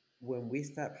when we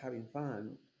stop having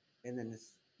fun, and then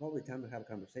it's probably time to have a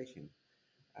conversation.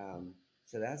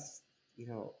 So that's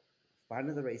fun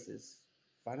at the races,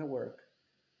 fun at work,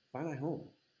 fun at home,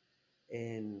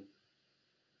 and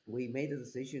we made a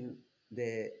decision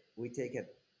that we take a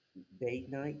date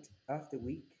night of the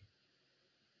week.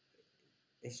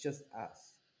 It's just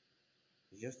us.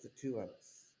 It's just the two of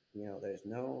us. There's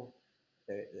no,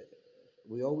 there,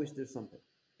 we always do something.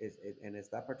 And it's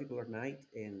that particular night.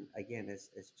 And again, it's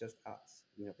just us,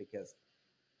 because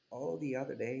all the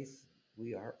other days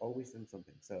we are always doing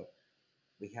something. So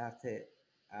we have to,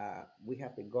 we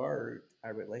have to guard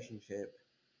our relationship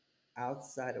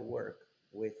outside of work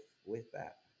with, with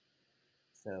that.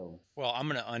 So Well, I'm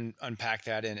going to unpack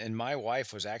that. And my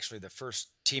wife was actually the first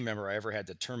team member I ever had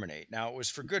to terminate. Now, it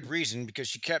was for good reason because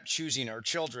she kept choosing our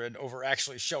children over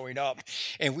actually showing up.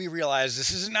 And we realized this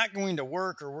is not going to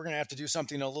work, or we're going to have to do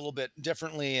something a little bit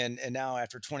differently. And now,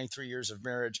 after 23 years of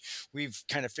marriage, we've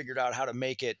kind of figured out how to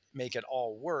make it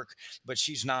all work. But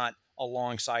she's not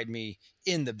alongside me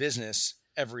in the business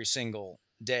every single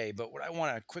day. But what I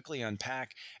want to quickly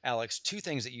unpack, Alex, two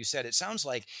things that you said. It sounds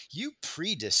like you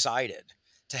pre-decided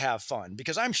to have fun,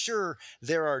 because I'm sure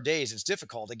there are days it's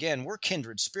difficult. Again, we're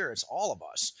kindred spirits, all of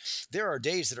us. There are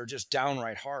days that are just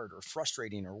downright hard or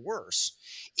frustrating or worse,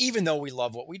 even though we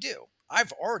love what we do.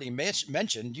 I've already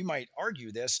mentioned, you might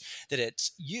argue this, that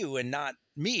it's you and not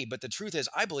me. But the truth is,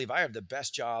 I believe I have the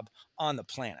best job on the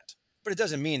planet. But it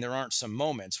doesn't mean there aren't some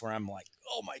moments where I'm like,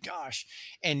 oh my gosh.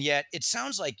 And yet it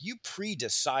sounds like you pre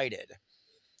decided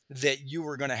that you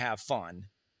were going to have fun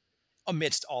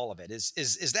amidst all of it.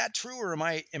 Is that true, or am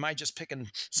I just picking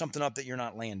something up that you're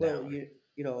not laying Well, down?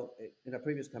 you know, in a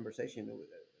previous conversation,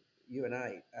 you and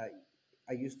I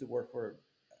used to work for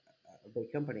a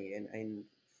big company, and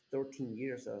 13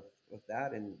 years of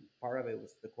that, and part of it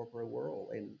was the corporate world,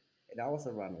 and I was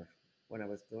a runner when I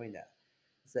was doing that.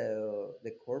 So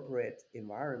the corporate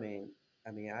environment,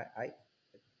 I mean,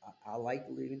 I like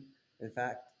living. In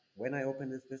fact, when I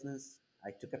opened this business,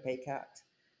 I took a pay cut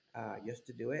just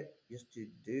to do it, just to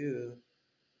do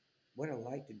what I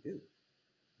like to do,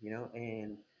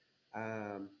 and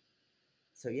um,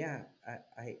 so yeah,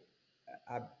 I,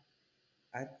 I've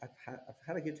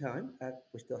had a good time.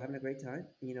 We're still having a great time,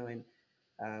 and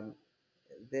um,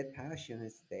 the passion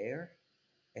is there.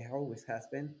 It always has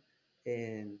been,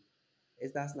 and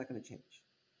that's not going to change.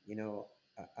 You know,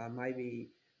 I might be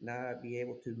not be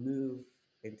able to move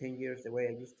in 10 years the way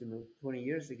I used to move 20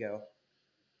 years ago,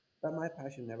 but my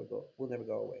passion never go will never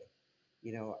go away.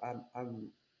 You know, I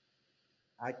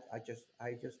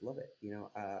just love it.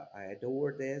 I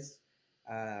adore this.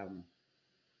 Um,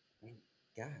 and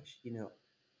gosh,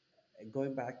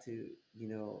 going back to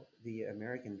the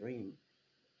American dream,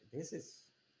 this is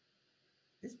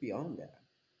beyond that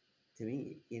to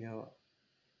me.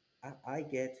 I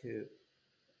get to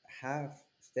have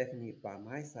Stephanie by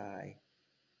my side,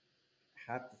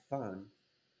 have the fun,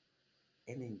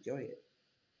 and enjoy it.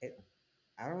 it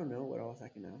I don't know what else I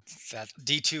can ask. That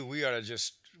D2, we ought to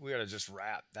just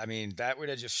wrap. I mean, that would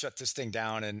have just shut this thing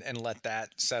down and let that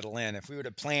settle in. If we would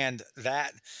have planned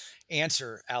that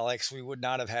answer, Alex, we would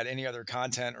not have had any other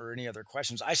content or any other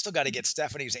questions. I still got to get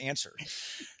Stephanie's answer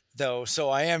though. So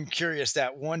I am curious,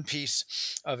 that one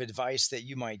piece of advice that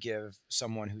you might give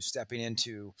someone who's stepping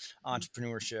into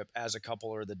entrepreneurship as a couple,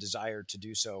 or the desire to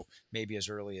do so maybe as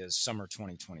early as summer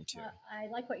 2022. I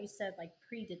like what you said, like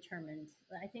predetermined.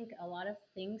 I think a lot of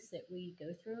things that we go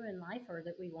through in life or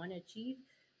that we want to achieve,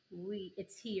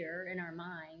 it's here in our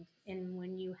mind. And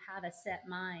when you have a set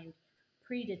mind,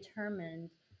 predetermined,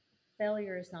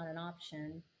 failure is not an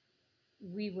option.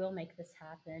 We will make this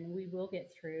happen. We will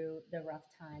get through the rough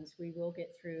times. We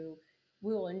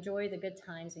will enjoy the good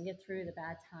times and get through the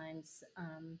bad times.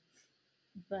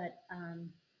 But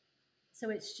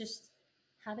so it's just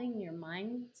having your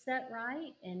mindset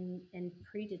right and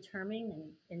predetermining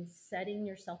and setting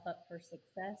yourself up for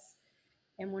success.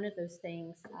 And one of those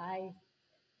things I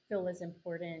feel is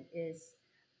important is,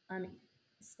 um,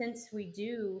 since we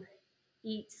do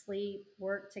eat, sleep,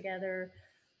 work together,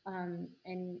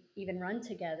 and even run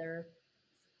together,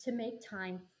 to make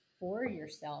time for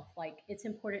yourself. Like, it's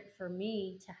important for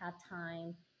me to have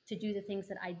time to do the things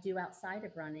that I do outside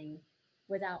of running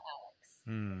without Alex.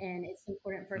 Hmm. And it's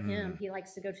important for him. Hmm. He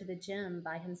likes to go to the gym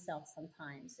by himself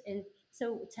sometimes. And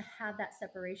so to have that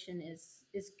separation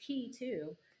is key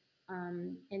too.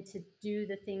 And to do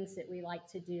the things that we like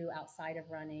to do outside of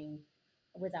running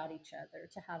without each other,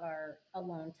 to have our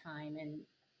alone time. And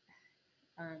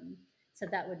so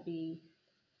that would be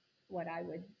what I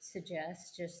would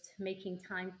suggest, just making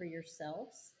time for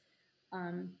yourselves,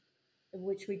 um,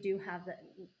 which we do have that,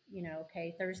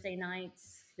 okay, Thursday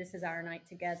nights, this is our night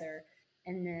together.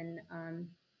 And then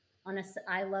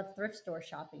I love thrift store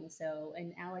shopping. So,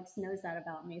 and Alex knows that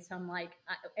about me. So I'm like,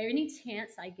 any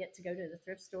chance I get to go to the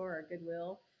thrift store or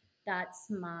Goodwill, that's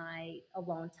my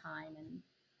alone time. And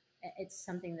it's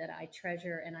something that I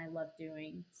treasure and I love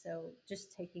doing. So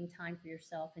just taking time for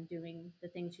yourself and doing the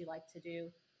things you like to do.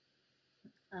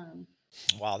 Um,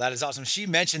 Wow, that is awesome. She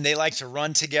mentioned they like to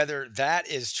run together. That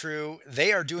is true.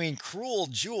 They are doing Cruel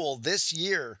Jewel this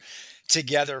year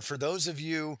together. For those of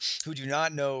you who do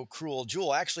not know, Cruel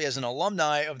Jewel, actually, as an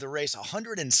alumni of the race,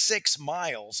 106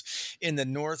 miles in the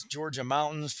North Georgia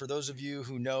mountains. For those of you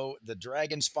who know the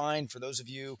Dragon Spine, for those of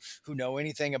you who know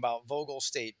anything about Vogel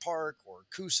State Park or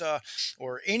Coosa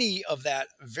or any of that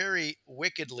very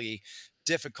wickedly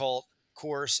difficult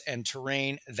course and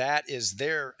terrain, that is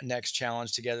their next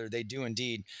challenge together. They do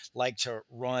indeed like to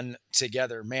run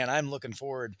together. Man, I'm looking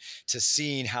forward to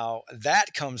seeing how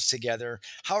that comes together.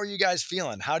 How are you guys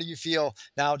feeling? How do you feel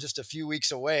now, just a few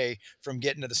weeks away from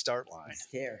getting to the start I'm line?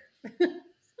 scared.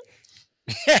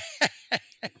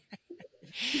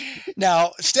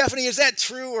 Now, Stephanie, is that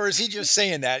true or is he just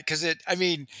saying that? Because I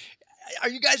mean, are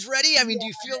you guys ready? I mean, do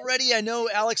you feel ready? I know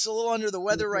Alex is a little under the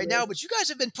weather right now, but you guys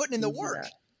have been putting in the work. Yeah.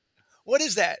 What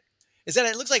is that? Is that,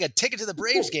 it looks like a ticket to the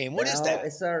Braves game. What is Now that?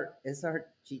 it's our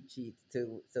cheat sheet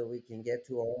to so we can get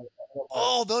to all of our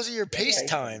Oh, those are your pace pace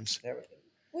times. times, everything.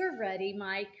 We're ready,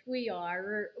 Mike. We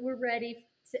are. We're ready.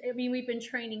 I mean, we've been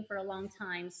training for a long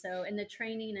time. So, and the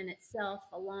training in itself,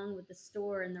 along with the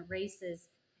store and the races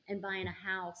and buying a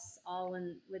house all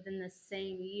in within the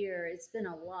same year, it's been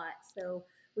a lot. So,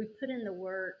 we put in the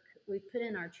work, we put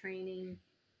in our training,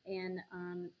 and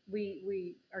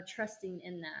we are trusting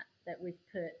in that we've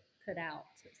put out.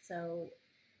 So,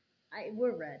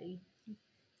 we're ready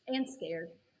and scared.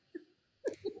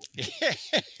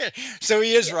 So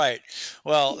he is Yeah, right.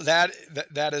 Well,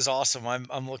 that is awesome.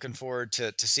 I'm looking forward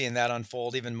to seeing that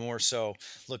unfold. Even more so,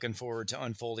 looking forward to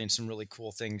unfolding some really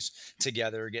cool things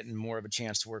together. Getting more of a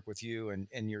chance to work with you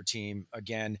and your team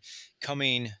again.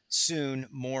 Coming soon,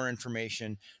 more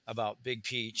information about Big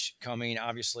Peach. Coming,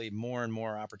 obviously, more and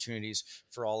more opportunities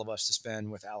for all of us to spend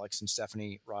with Alex and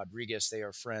Stephanie Rodriguez. They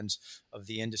are friends of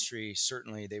the industry.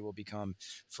 Certainly, they will become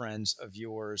friends of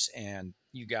yours. And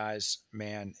you guys,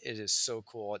 man, it is so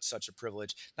cool. It's such a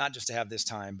privilege, not just to have this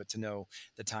time, but to know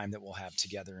the time that we'll have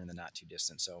together in the not too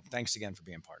distant. So thanks again for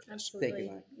being part of this. Thank you,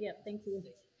 absolutely. Mike. Yeah, thank you.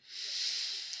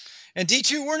 And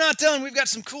D2, we're not done. We've got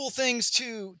some cool things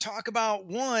to talk about.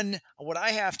 One, what I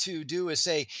have to do is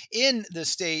say, in the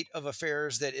state of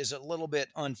affairs that is a little bit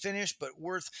unfinished, but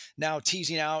worth now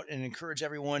teasing out and encourage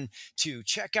everyone to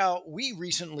check out. We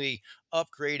recently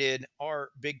upgraded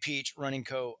our Big Peach Running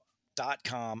Co.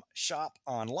 .com shop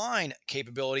online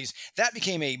capabilities. That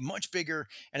became a much bigger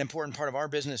and important part of our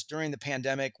business during the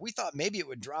pandemic. We thought maybe it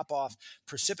would drop off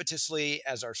precipitously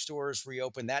as our stores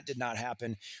reopened. That did not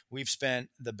happen. We've spent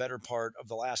the better part of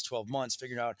the last 12 months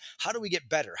figuring out, how do we get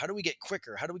better? How do we get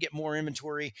quicker? How do we get more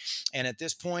inventory? And at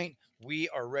this point, we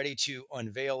are ready to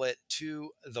unveil it to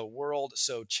the world.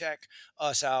 So check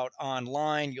us out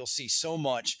online. You'll see so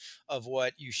much of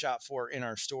what you shop for in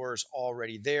our stores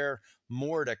already there.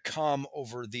 More to come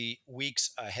over the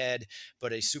weeks ahead,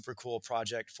 but a super cool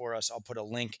project for us. I'll put a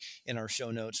link in our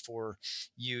show notes for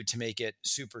you to make it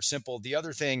super simple. The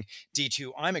other thing,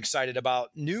 D2, I'm excited about,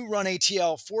 new Run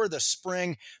ATL for the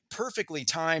spring, perfectly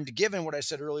timed given what I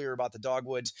said earlier about the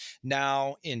dogwoods.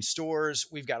 Now in stores,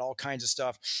 we've got all kinds of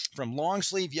stuff from long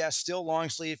sleeve, yes, still long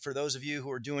sleeve for those of you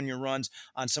who are doing your runs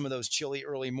on some of those chilly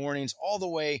early mornings, all the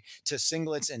way to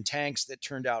singlets and tanks that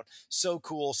turned out so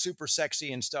cool, super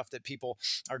sexy, and stuff that people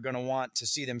are going to want to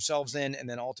see themselves in and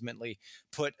then ultimately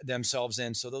put themselves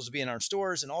in. So those will be in our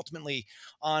stores and ultimately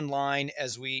online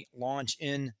as we launch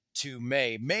in to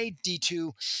May. May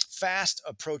D2 fast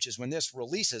approaches. When this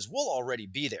releases, we'll already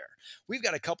be there. We've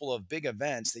got a couple of big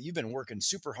events that you've been working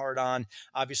super hard on,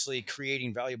 obviously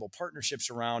creating valuable partnerships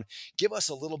around. Give us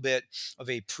a little bit of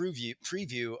a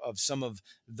preview of some of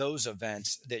those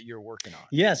events that you're working on.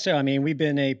 Yeah, so I mean, we've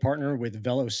been a partner with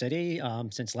Velo City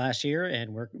since last year,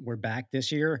 and we're back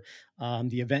this year.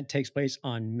 The event takes place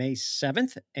on May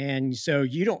 7th, and so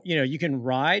you don't, you can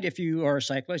ride if you are a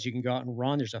cyclist. You can go out and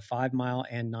run. There's a 5 mile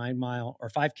and 9 mile, or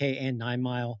 5K and 9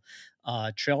 mile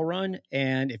trail run,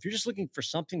 and if you're just looking for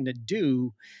something to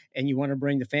do and you want to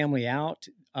bring the family out,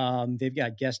 they've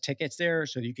got guest tickets there,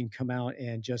 so you can come out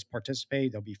and just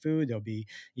participate. There'll be food. There'll be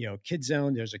kids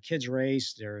zone. There's a kids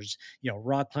race. There's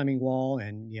rock climbing wall,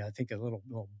 and I think a little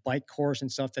bike course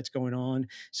and stuff that's going on.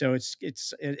 So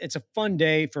it's a fun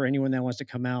day for anyone that wants to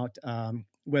come out.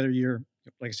 Whether you're,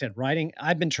 like I said, riding.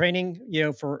 I've been training,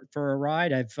 for a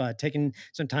ride. I've taken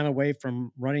some time away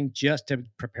from running just to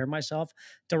prepare myself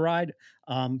to ride.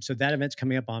 So that event's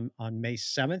coming up on May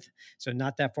 7th. So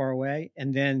not that far away.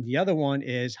 And then the other one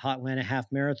is Hot Atlanta Half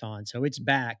Marathon. So it's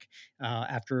back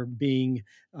after being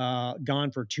gone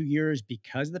for 2 years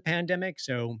because of the pandemic.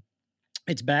 So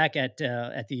it's back at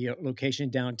the location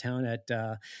downtown at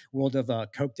World of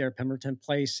Coke there, Pemberton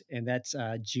Place, and that's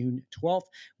June 12th.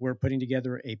 We're putting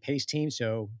together a pace team,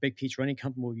 so Big Peach Running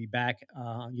Company will be back,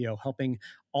 helping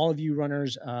all of you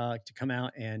runners to come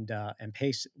out and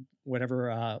pace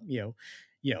whatever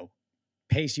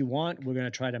pace you want. We're going to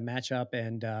try to match up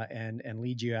and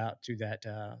lead you out to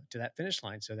that finish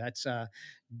line. So that's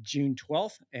June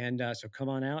 12th. And so come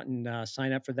on out and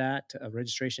sign up for that.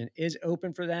 Registration is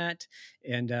open for that.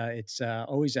 And it's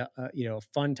always a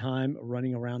fun time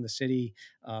running around the city.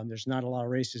 There's not a lot of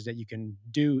races that you can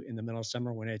do in the middle of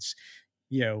summer when it's,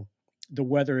 the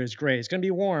weather is great. It's going to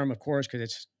be warm, of course, because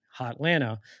it's hot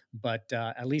Atlanta, but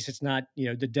at least it's not,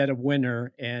 the dead of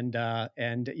winter and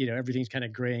everything's kind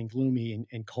of gray and gloomy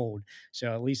and cold.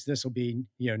 So at least this will be,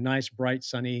 nice, bright,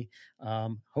 sunny,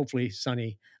 hopefully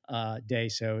sunny day.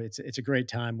 So it's a great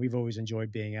time. We've always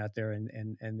enjoyed being out there,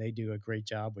 and they do a great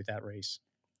job with that race.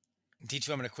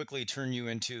 D2, I'm going to quickly turn you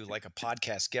into like a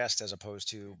podcast guest as opposed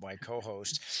to my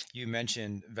co-host. You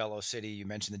mentioned Velo City. You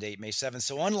mentioned the date, May 7th.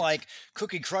 So unlike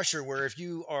Cookie Crusher, where if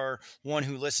you are one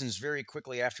who listens very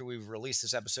quickly after we've released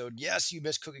this episode, yes, you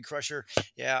missed Cookie Crusher.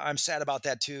 Yeah, I'm sad about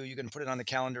that too. You can put it on the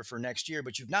calendar for next year,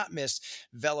 but you've not missed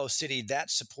Velo City. That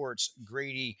supports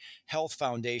Grady Health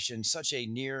Foundation, such a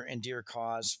near and dear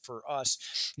cause for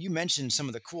us. You mentioned some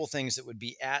of the cool things that would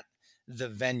be at the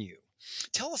venue.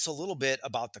 Tell us a little bit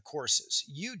about the courses.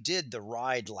 You did the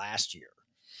ride last year,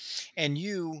 and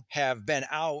you have been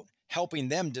out helping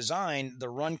them design the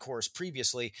run course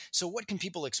previously. So what can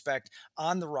people expect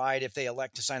on the ride if they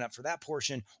elect to sign up for that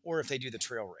portion or if they do the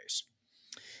trail race?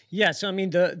 Yeah, so I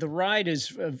mean, the ride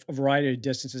is a variety of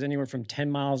distances, anywhere from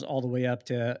 10 miles all the way up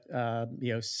to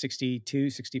 62,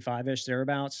 65-ish,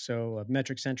 thereabouts. So a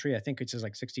metric century, I think it's just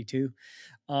like 62.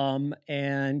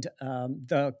 The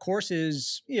course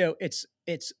is,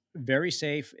 it's very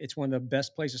safe. It's one of the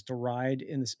best places to ride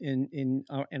in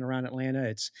and around Atlanta.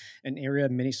 It's an area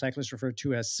many cyclists refer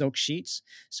to as silk sheets.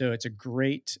 So it's a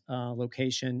great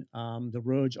location. The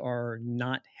roads are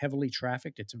not heavily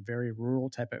trafficked. It's a very rural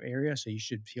type of area, so you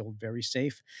should feel very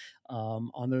safe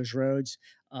on those roads.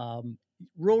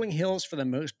 Rolling hills for the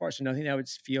most part, so nothing I would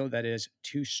feel that is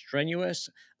too strenuous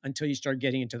until you start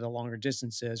getting into the longer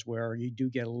distances, where you do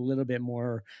get a little bit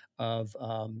more of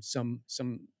some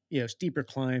steeper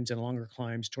climbs and longer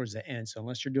climbs towards the end. So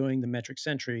unless you're doing the metric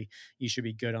century, you should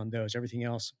be good on those. Everything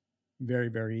else, very,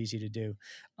 very easy to do.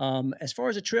 As far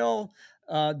as a trail,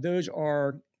 those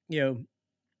are,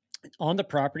 on the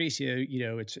property. So,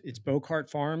 it's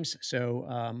Bocart Farms.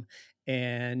 So,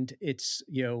 and it's,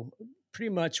 pretty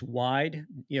much wide,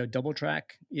 double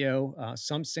track,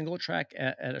 some single track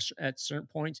at certain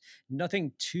points,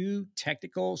 nothing too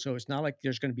technical. So it's not like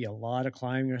there's going to be a lot of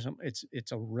climbing or something.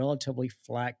 It's a relatively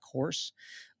flat course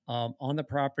on the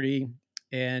property.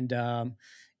 And,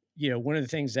 one of the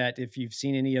things that if you've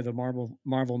seen any of the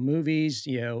Marvel movies,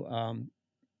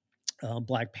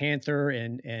 Black Panther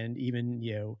and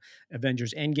even,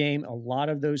 Avengers Endgame, a lot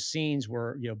of those scenes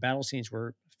were, battle scenes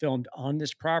were filmed on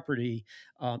this property,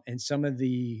 and some of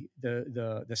the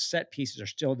set pieces are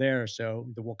still there. So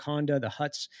the Wakanda, the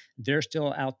huts, they're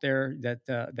still out there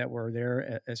that were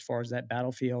there as far as that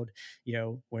battlefield.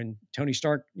 When Tony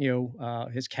Stark,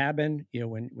 his cabin,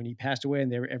 when he passed away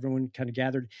and everyone kind of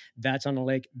gathered, that's on the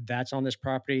lake, that's on this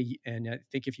property. And I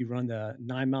think if you run the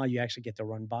 9 mile, you actually get to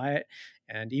run by it.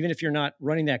 And even if you're not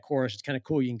running that course, it's kind of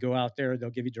cool. You can go out there, they'll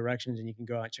give you directions and you can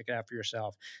go out and check it out for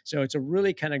yourself. So it's a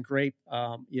really kind of great,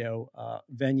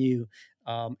 venue.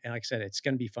 And like I said, it's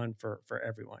going to be fun for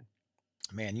everyone.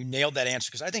 Man, you nailed that answer,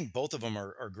 because I think both of them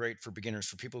are great for beginners,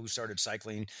 for people who started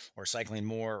cycling or cycling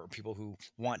more, or people who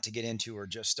want to get into or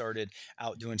just started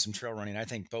out doing some trail running. I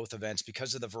think both events,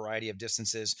 because of the variety of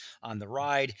distances on the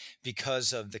ride,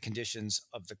 because of the conditions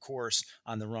of the course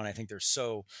on the run, I think they're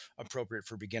so appropriate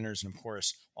for beginners. And of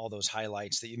course, all those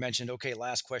highlights that you mentioned. Okay,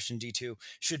 last question, D2.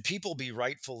 Should people be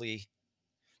rightfully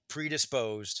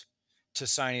predisposed to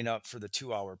signing up for the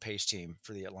 2-hour pace team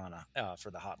for the Hot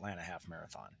Atlanta Half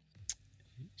Marathon?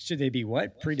 Should they be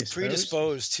what?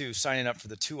 Predisposed to signing up for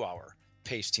the 2-hour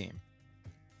pace team?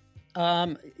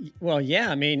 Well, yeah.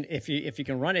 I mean, if you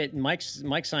can run it, Mike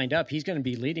signed up. He's going to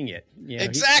be leading it.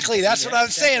 Exactly. That's what I'm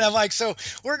saying. I'm like, so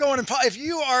we're going. If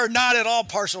you are not at all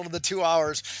partial to the 2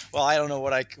 hours, well, I don't know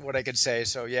what I could say.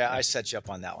 So yeah, I set you up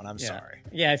on that one. I'm sorry.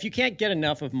 Yeah. If you can't get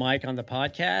enough of Mike on the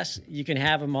podcast, you can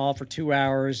have him all for 2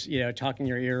 hours. Talking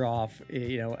your ear off.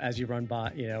 As you run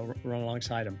run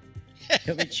alongside him.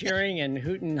 He'll be cheering and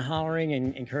hooting and hollering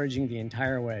and encouraging the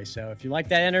entire way. So if you like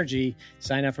that energy,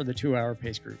 sign up for the 2-hour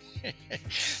pace group.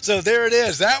 So there it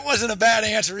is. That wasn't a bad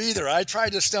answer either. I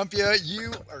tried to stump you.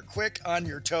 You are quick on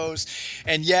your toes.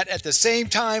 And yet at the same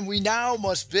time, we now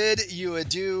must bid you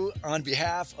adieu on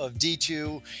behalf of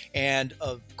D2 and,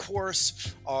 of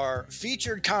course, our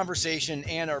featured conversation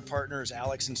and our partners,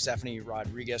 Alex and Stephanie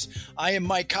Rodriguez. I am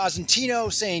Mike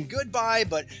Cosentino saying goodbye,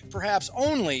 but perhaps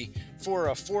only for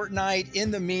a fortnight.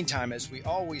 In the meantime, as we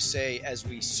always say, as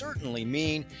we certainly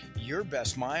mean, your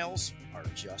best miles are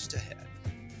just ahead.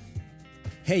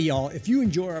 Hey, y'all, if you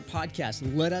enjoy our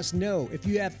podcast, let us know. If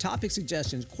you have topic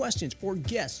suggestions, questions, or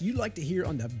guests you'd like to hear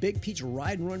on the Big Peach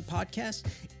Ride and Run podcast,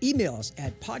 email us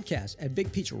at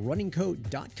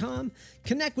podcast@bigpeachrunningco.com.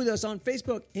 Connect with us on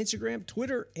Facebook, Instagram,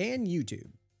 Twitter, and YouTube.